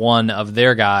up on one of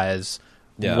their guys,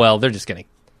 well, they're just going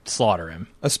to slaughter him.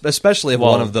 Especially if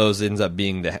one of those ends up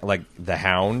being the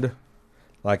Hound.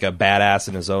 like a badass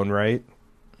in his own right.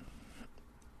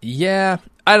 Yeah,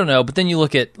 I don't know. But then you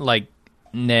look at like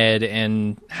Ned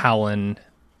and Howland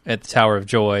at the Tower of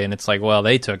Joy, and it's like, well,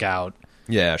 they took out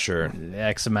Yeah, sure.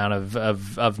 X amount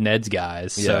of Ned's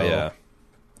guys. So. Yeah.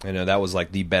 I know that was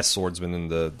like the best swordsman in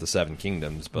the Seven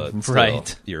Kingdoms, but still,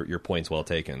 right. Your point's well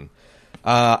taken.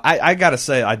 I gotta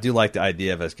say, I do like the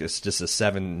idea of it's just a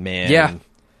 7-man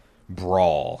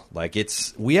brawl. Like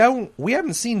we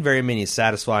haven't seen very many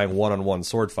satisfying one-on-one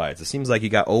sword fights. It seems like you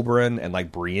got Oberyn and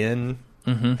like Brienne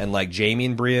and like Jaime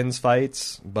and Brienne's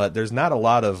fights, but there's not a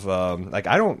lot of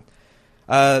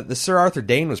the Sir Arthur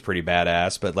Dayne was pretty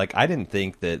badass, but like I didn't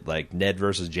think that like Ned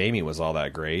versus Jaime was all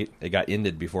that great. It got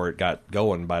ended before it got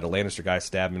going by the Lannister guy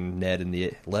stabbing Ned in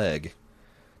the leg.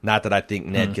 Not that I think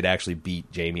Ned could actually beat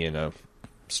Jaime in a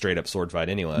straight up sword fight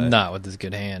anyway. Not with his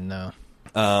good hand, no.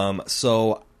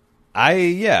 So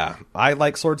I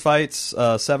like sword fights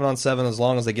 7-on-7 as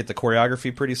long as they get the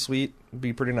choreography pretty sweet. It'd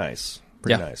be pretty nice.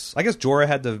 Nice. I guess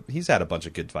Jorah he's had a bunch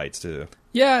of good fights too.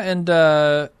 Yeah, and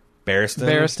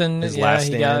Barristan, his last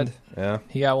stand.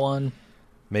 He got one.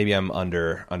 Maybe I'm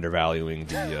undervaluing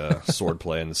the sword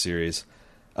play in the series.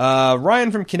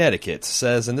 Ryan from Connecticut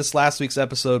says, in this last week's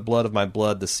episode, Blood of My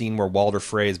Blood, the scene where Walder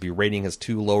Frey is berating his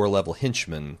 2 lower-level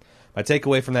henchmen. My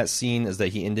takeaway from that scene is that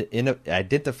he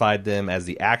identified them as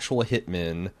the actual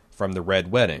hitmen from the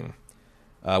Red Wedding,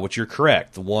 which you're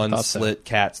correct. The one slit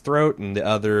Kat's throat, and the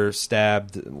other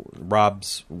stabbed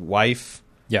Rob's wife.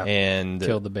 Yeah, and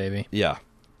killed the baby. Yeah.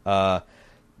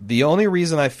 The only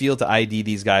reason I feel to ID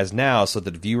these guys now is so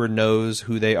that the viewer knows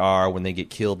who they are when they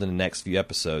get killed in the next few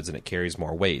episodes, and it carries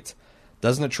more weight.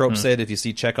 Doesn't a trope say that if you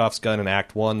see Chekhov's gun in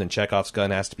Act 1, then Chekhov's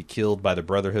gun has to be killed by the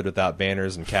Brotherhood Without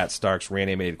Banners and Kat Stark's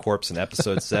reanimated corpse in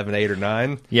episodes 7, 8, or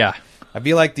 9? Yeah. I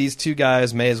feel like these 2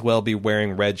 guys may as well be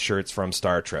wearing red shirts from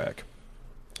Star Trek.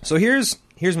 So here's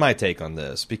my take on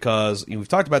this, because we've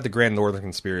talked about the Grand Northern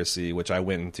Conspiracy, which I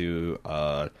went into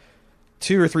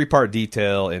 2 or 3 part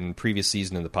detail in previous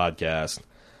season of the podcast.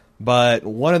 But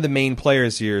one of the main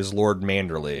players here is Lord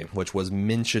Manderley, which was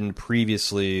mentioned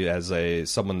previously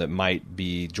as someone that might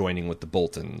be joining with the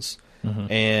Boltons.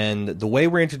 And the way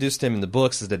we're introduced to him in the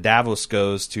books is that Davos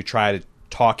goes to try to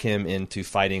talk him into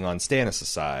fighting on Stannis'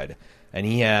 side. And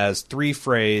he has 3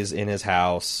 Freys in his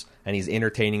house, and he's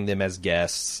entertaining them as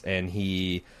guests, and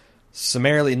he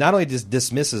summarily not only just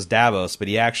dismisses Davos, but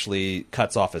he actually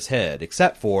cuts off his head,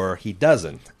 except for he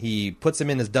doesn't. He puts him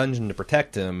in his dungeon to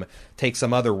protect him, takes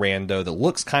some other rando that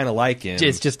looks kind of like him.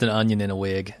 It's just an onion in a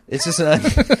wig. It's just an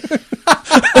onion.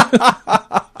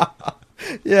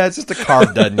 Yeah, it's just a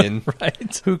carved onion.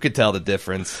 Right. Who could tell the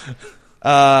difference?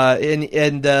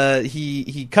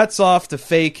 He cuts off the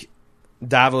fake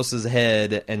Davos's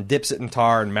head and dips it in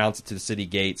tar and mounts it to the city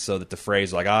gate so that the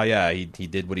Freys are like, oh yeah, he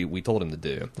did what we told him to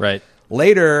do. Right.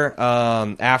 Later,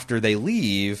 after they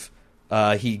leave,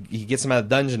 he gets them out of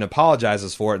the dungeon,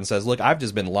 apologizes for it, and says, look, I've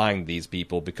just been lying to these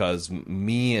people because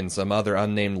me and some other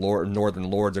unnamed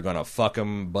northern lords are going to fuck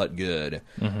them but good.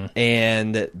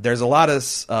 And there's a lot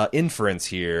of inference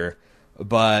here,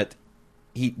 but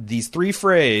these 3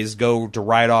 Freys go to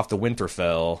ride off to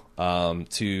Winterfell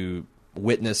to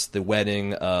witness the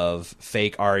wedding of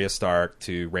fake Arya Stark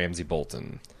to Ramsay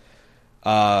Bolton.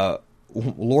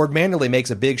 Lord Manderley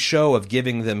makes a big show of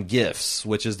giving them gifts,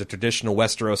 which is the traditional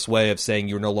Westeros way of saying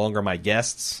you're no longer my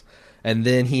guests. And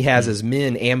then he has his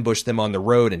men ambush them on the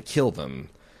road and kill them.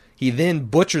 He then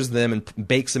butchers them and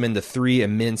bakes them into 3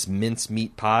 immense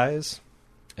mincemeat pies.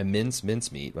 Immense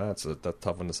mincemeat. Well, that's a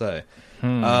tough one to say.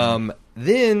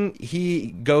 Then he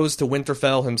goes to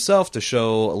Winterfell himself to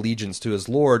show allegiance to his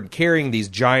lord, carrying these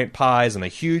giant pies and a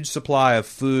huge supply of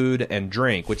food and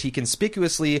drink, which he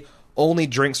conspicuously only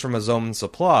drinks from his own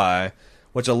supply,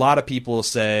 which a lot of people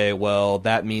say, well,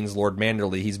 that means Lord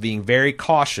Manderley, he's being very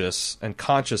cautious and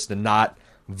conscious to not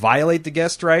violate the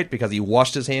guest right because he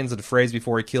washed his hands of the Freys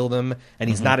before he killed them, and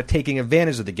he's not taking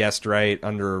advantage of the guest right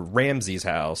under Ramsay's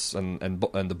house and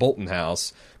the Bolton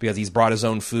house because he's brought his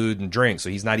own food and drink, so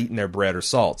he's not eating their bread or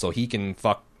salt, so he can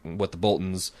fuck with the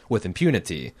Boltons with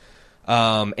impunity.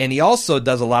 And he also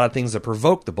does a lot of things that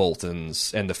provoke the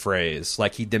Boltons and the Freys,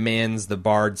 like he demands the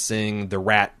bard sing the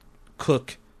Rat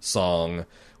Cook song,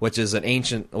 which is a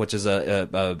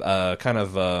kind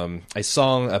of a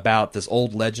song about this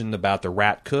old legend about the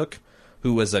Rat Cook,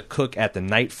 who was a cook at the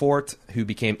Night Fort, who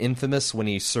became infamous when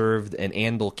he served an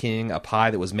Andal king a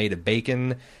pie that was made of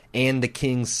bacon and the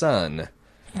king's son.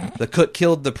 The cook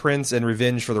killed the prince in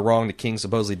revenge for the wrong the king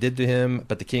supposedly did to him,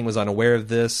 but the king was unaware of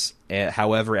this,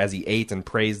 however, as he ate and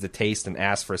praised the taste and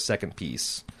asked for a second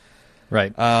piece.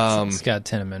 Right. Scott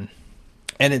Tenorman.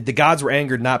 And the gods were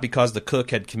angered not because the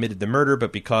cook had committed the murder,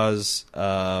 but because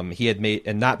he had made,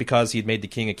 and not because he had made the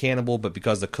king a cannibal, but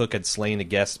because the cook had slain a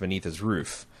guest beneath his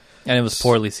roof. And it was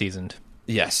poorly seasoned.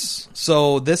 Yes.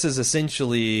 So this is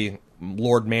essentially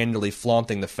Lord manually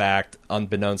flaunting the fact,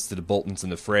 unbeknownst to the Boltons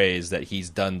and the Freys, that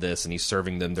he's done this and he's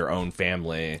serving them their own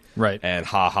family. Right. And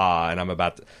and I'm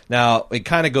about to... Now, it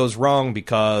kind of goes wrong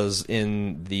because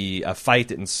in the fight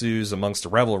that ensues amongst the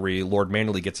revelry, Lord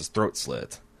manually gets his throat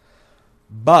slit.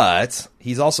 But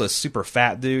he's also a super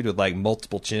fat dude with like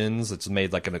multiple chins. It's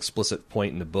made like an explicit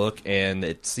point in the book, and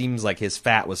it seems like his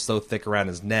fat was so thick around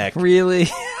his neck, really,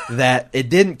 that it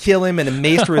didn't kill him, and the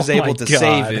maester was able to God.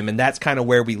 save him, and that's kind of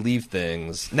where we leave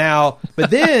things now.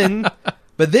 But then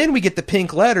we get the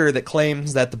pink letter that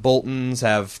claims that the Boltons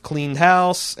have cleaned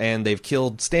house and they've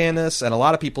killed Stannis, and a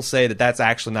lot of people say that that's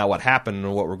actually not what happened.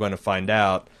 And what we're going to find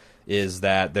out is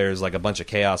that there's like a bunch of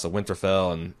chaos at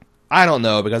Winterfell, and I don't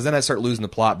know, because then I start losing the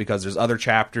plot, because there's other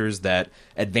chapters that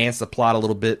advance the plot a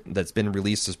little bit that's been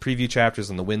released as preview chapters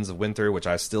in The Winds of Winter, which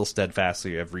I still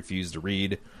steadfastly have refused to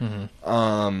read.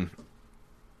 Mm-hmm.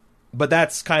 But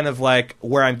that's kind of like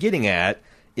where I'm getting at,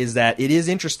 is that it is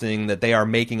interesting that they are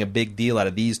making a big deal out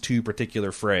of these two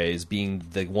particular Freys being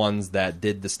the ones that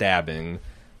did the stabbing.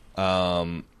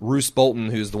 Roose Bolton,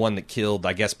 who's the one that killed,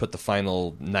 I guess, put the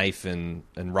final knife in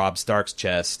Robb Stark's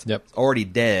chest, already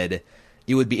dead.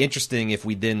 It would be interesting if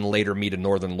we then later meet a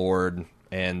Northern Lord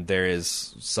and there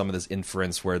is some of this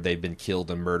inference where they've been killed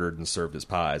and murdered and served as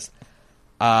pies.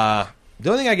 The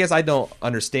only thing I guess I don't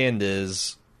understand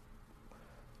is,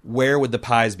 where would the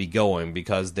pies be going?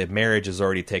 Because the marriage has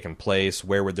already taken place.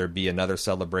 Where would there be another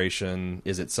celebration?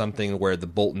 Is it something where the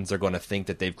Boltons are going to think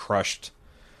that they've crushed,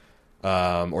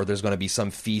 or there's going to be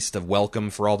some feast of welcome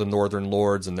for all the Northern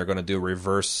Lords and they're going to do a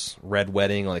reverse red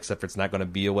wedding, except for it's not going to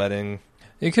be a wedding?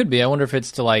 It could be. I wonder if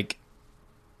it's to, like,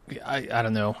 I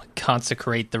don't know,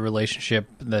 consecrate the relationship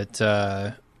that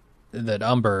that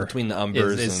Umber between the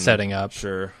Umbers is setting up.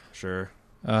 Sure.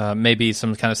 Maybe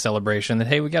some kind of celebration that,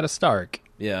 hey, we got a Stark.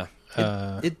 Yeah.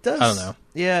 It does. I don't know.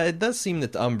 Yeah, it does seem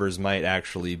that the Umbers might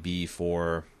actually be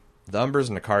for... The Umbers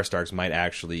and the Karstarks might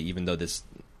actually, even though this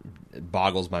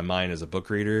boggles my mind as a book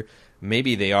reader,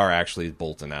 maybe they are actually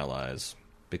Bolton allies.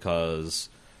 Because...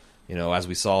 as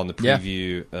we saw in the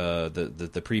preview,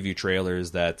 the preview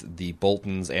trailers, that the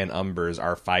Boltons and Umbers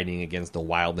are fighting against the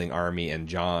Wildling army and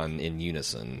Jon in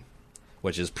unison,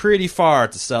 which is pretty far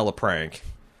to sell a prank.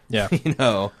 Yeah.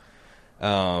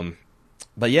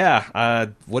 But yeah,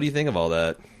 what do you think of all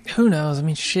that? Who knows? I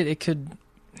mean, shit, it could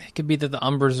be that the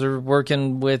Umbers are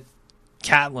working with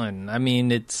Catelyn. I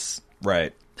mean, it's...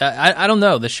 Right. I don't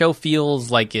know. The show feels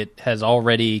like it has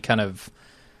already kind of...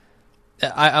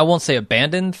 I won't say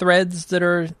abandoned threads that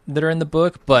are in the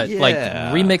book, but like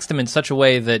remixed them in such a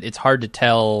way that it's hard to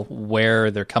tell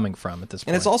where they're coming from at this point.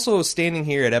 And it's also standing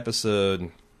here at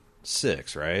episode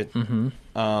 6, right?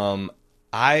 Mm-hmm.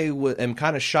 I am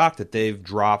kind of shocked that they've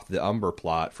dropped the Umber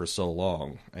plot for so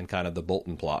long and kind of the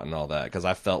Bolton plot and all that, because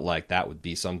I felt like that would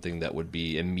be something that would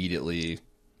be immediately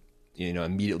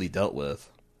dealt with.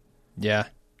 Yeah.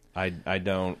 I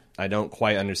don't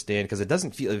quite understand, because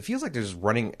it feels like they're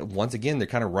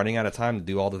kind of running out of time to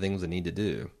do all the things they need to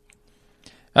do.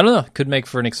 I don't know. Could make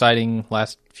for an exciting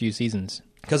last few seasons.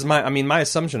 Because my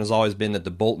assumption has always been that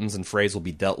the Boltons and Freys will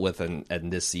be dealt with in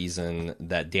this season,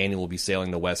 that Dany will be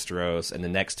sailing to Westeros, and the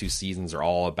next 2 seasons are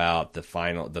all about the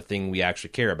thing we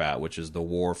actually care about, which is the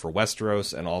war for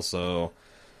Westeros, and also,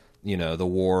 the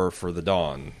war for the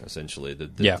Dawn, essentially,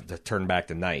 the turn back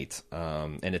to night.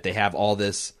 And if they have all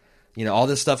this, all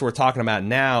this stuff we're talking about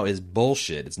now is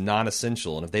bullshit. It's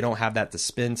non-essential, and if they don't have that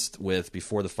dispensed with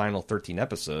before the final 13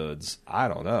 episodes, I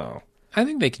don't know. I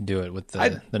think they can do it with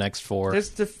the next 4.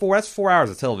 That's 4 hours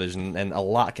of television, and a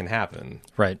lot can happen.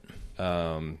 Right.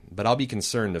 But I'll be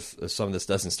concerned if some of this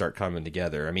doesn't start coming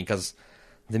together. I mean, because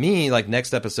to me,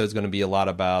 next episode's going to be a lot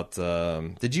about...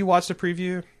 did you watch the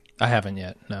preview? I haven't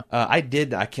yet, no. I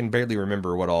did. I can barely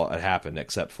remember what all had happened,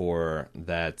 except for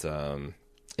that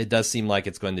it does seem like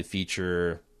it's going to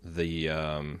feature the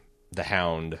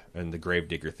Hound and the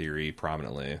Gravedigger theory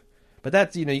prominently. But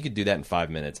that's, you could do that in 5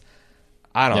 minutes.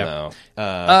 I don't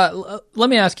know. Let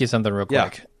me ask you something real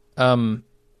quick. Yeah.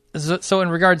 So in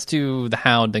regards to the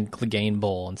Hound and Clegane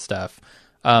Bowl and stuff,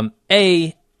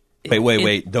 wait.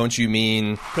 Don't you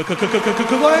mean...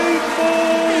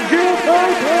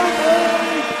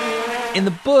 In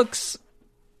the books,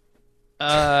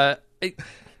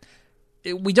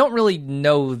 we don't really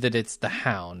know that it's the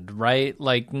Hound, right?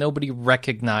 Nobody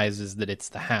recognizes that it's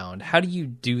the Hound. How do you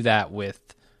do that with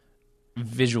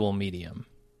visual medium?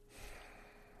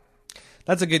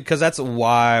 That's a good, because that's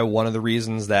why one of the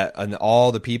reasons that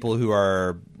all the people who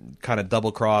are kind of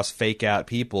double cross, fake out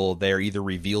people, they're either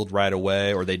revealed right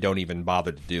away or they don't even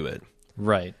bother to do it.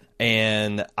 Right.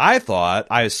 And I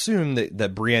assumed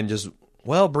that Brienne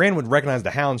Brienne would recognize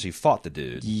the Hound. She fought the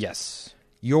dude. Yes.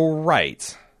 You're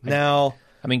right. Now,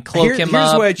 I mean, cloak him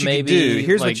up.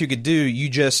 Here's what you could do. You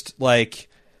just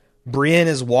Brienne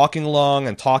is walking along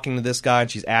and talking to this guy, and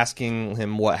she's asking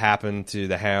him what happened to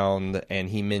the Hound, and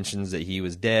he mentions that he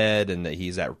was dead and that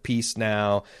he's at peace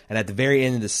now. And at the very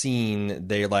end of the scene,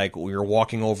 they're like, we're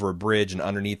walking over a bridge, and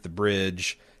underneath the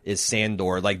bridge is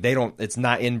Sandor. It's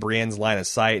not in Brienne's line of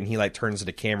sight, and he turns to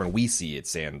the camera, and we see it's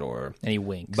Sandor. And he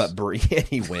winks. But Brienne,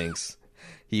 he winks.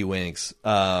 He winks.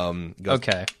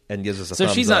 Okay. And gives us a So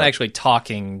thumbs she's not up. actually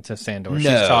talking to Sandor. No.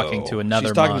 She's talking to another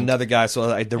She's talking monk, to another guy. So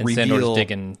the and reveal. Sandor's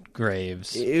digging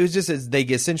graves. It was just they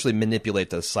essentially manipulate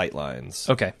those sight lines.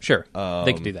 Okay, sure.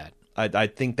 They could do that. I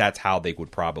think that's how they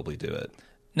would probably do it.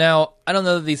 Now, I don't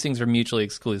know that these things are mutually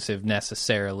exclusive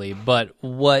necessarily, but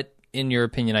what, in your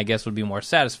opinion, I guess would be more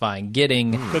satisfying?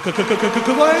 Getting...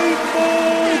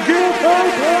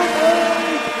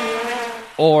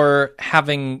 Or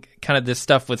having kind of this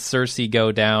stuff with Cersei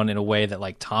go down in a way that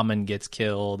Tommen gets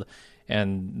killed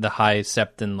and the High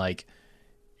Septon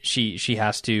she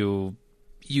has to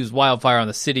use wildfire on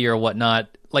the city or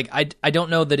whatnot. I don't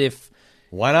know that if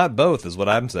Why not both is what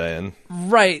I'm saying.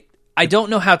 right. I don't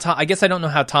know how I guess I don't know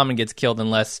how Tommen gets killed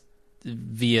unless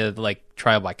via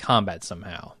trial by combat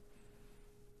somehow.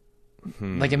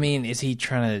 I mean, is he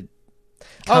trying to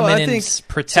come in and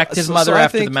protect his mother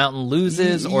after the mountain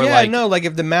loses, or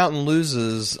if the mountain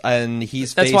loses and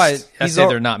that's why I say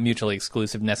they're not mutually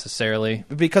exclusive necessarily,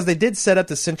 because they did set up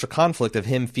the central conflict of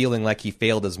him feeling like he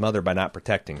failed his mother by not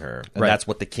protecting her, and that's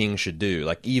what the king should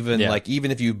do. Even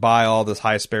if you buy all this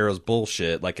High Sparrow's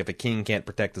bullshit, if a king can't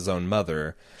protect his own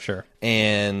mother, sure,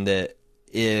 and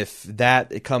if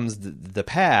that comes the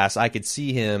pass, I could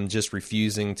see him just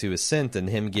refusing to assent and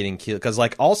him getting killed. Because,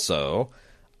 also,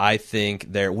 I think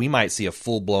we might see a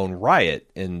full-blown riot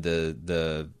in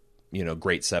the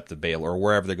Great Sept of Baelor, or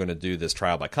wherever they're going to do this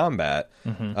trial by combat,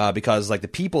 because the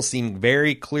people seem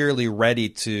very clearly ready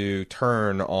to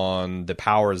turn on the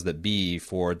powers that be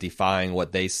for defying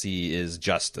what they see is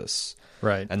justice.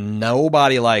 Right. And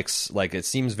nobody likes, it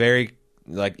seems very...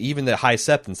 even the High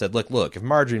Septon said, look, if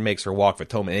Marjorie makes her walk for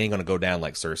Tommen, it ain't going to go down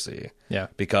like Cersei. Yeah.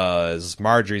 Because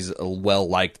Marjorie's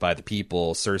well-liked by the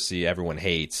people. Cersei, everyone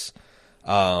hates.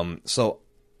 So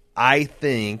I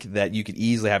think that you could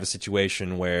easily have a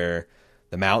situation where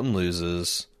the Mountain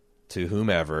loses to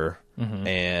whomever,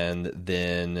 and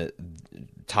then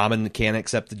Tommen can't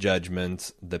accept the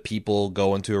judgment. The people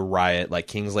go into a riot,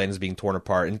 King's Landing is being torn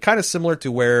apart, and kind of similar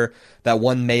to where that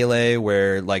one melee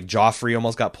where Joffrey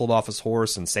almost got pulled off his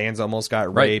horse and Sansa almost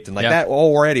got raped, and that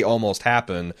already almost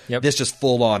happened. Yep. This just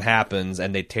full on happens,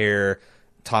 and they tear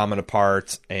Tommen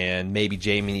apart, and maybe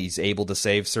Jaime's able to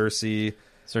save Cersei.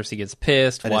 Cersei gets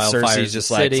pissed. And Cersei's just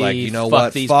city, you know fuck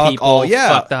what? These fuck people, all, yeah.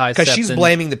 Fuck the High Septon. Because she's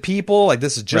blaming the people.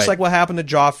 This is just Right. like what happened to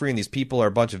Joffrey, and these people are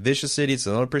a bunch of vicious idiots.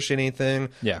 They don't appreciate anything.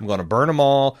 Yeah. I'm going to burn them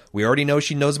all. We already know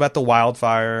she knows about the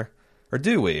wildfire. Or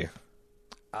do we?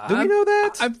 Do we know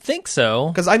that? I think so.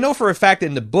 Because I know for a fact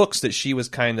in the books that she was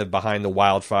kind of behind the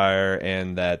wildfire,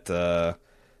 and that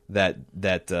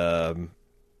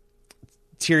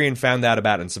Tyrion found out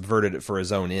about it and subverted it for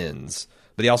his own ends.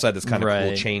 But he also had this kind of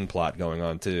cool chain plot going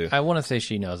on too. I want to say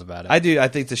she knows about it. I do. I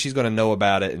think that she's going to know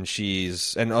about it, and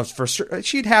for sure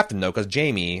she'd have to know because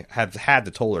Jaime had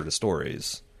to told her the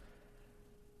stories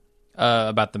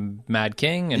about the Mad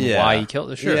King and why he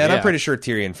killed. Sure, and I'm pretty sure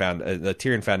Tyrion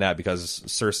found out because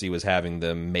Cersei was having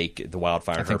them make the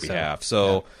wildfire on her behalf.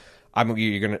 So. I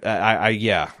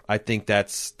think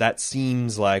that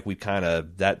seems like we kind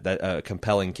of that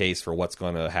compelling case for what's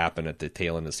going to happen at the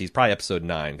tail end of the season. Probably episode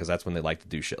 9 because that's when they like to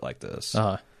do shit like this.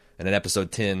 And then episode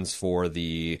 10's for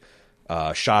the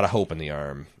shot of hope in the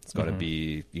arm. It's going to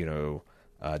be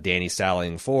Dany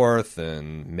sallying forth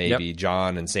and maybe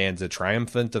Jon and Sansa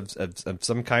triumphant of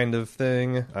some kind of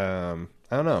thing. I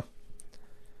don't know.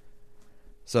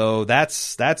 So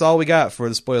that's all we got for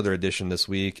the spoiler edition this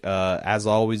week. As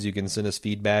always, you can send us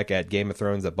feedback at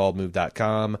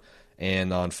gameofthrones@baldmove.com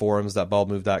and on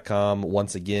forums.baldmove.com.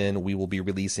 Once again, we will be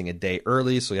releasing a day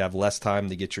early, so you have less time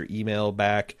to get your email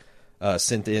back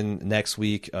sent in next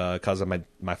week because of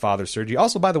my father's surgery.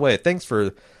 Also, by the way, thanks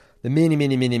for the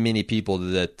many people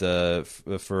that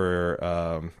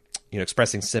for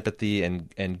expressing sympathy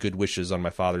and good wishes on my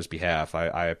father's behalf.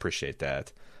 I appreciate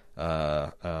that.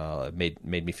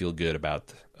 made me feel good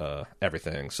about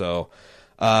everything. So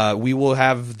we will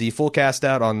have the full cast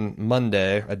out on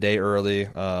Monday, a day early.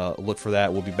 Look for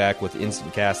that. We'll be back with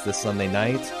Instant Cast this Sunday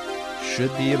night.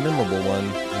 Should be a memorable one.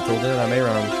 Until then, I'm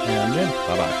Aaron. And I'm Jim.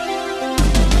 Bye-bye.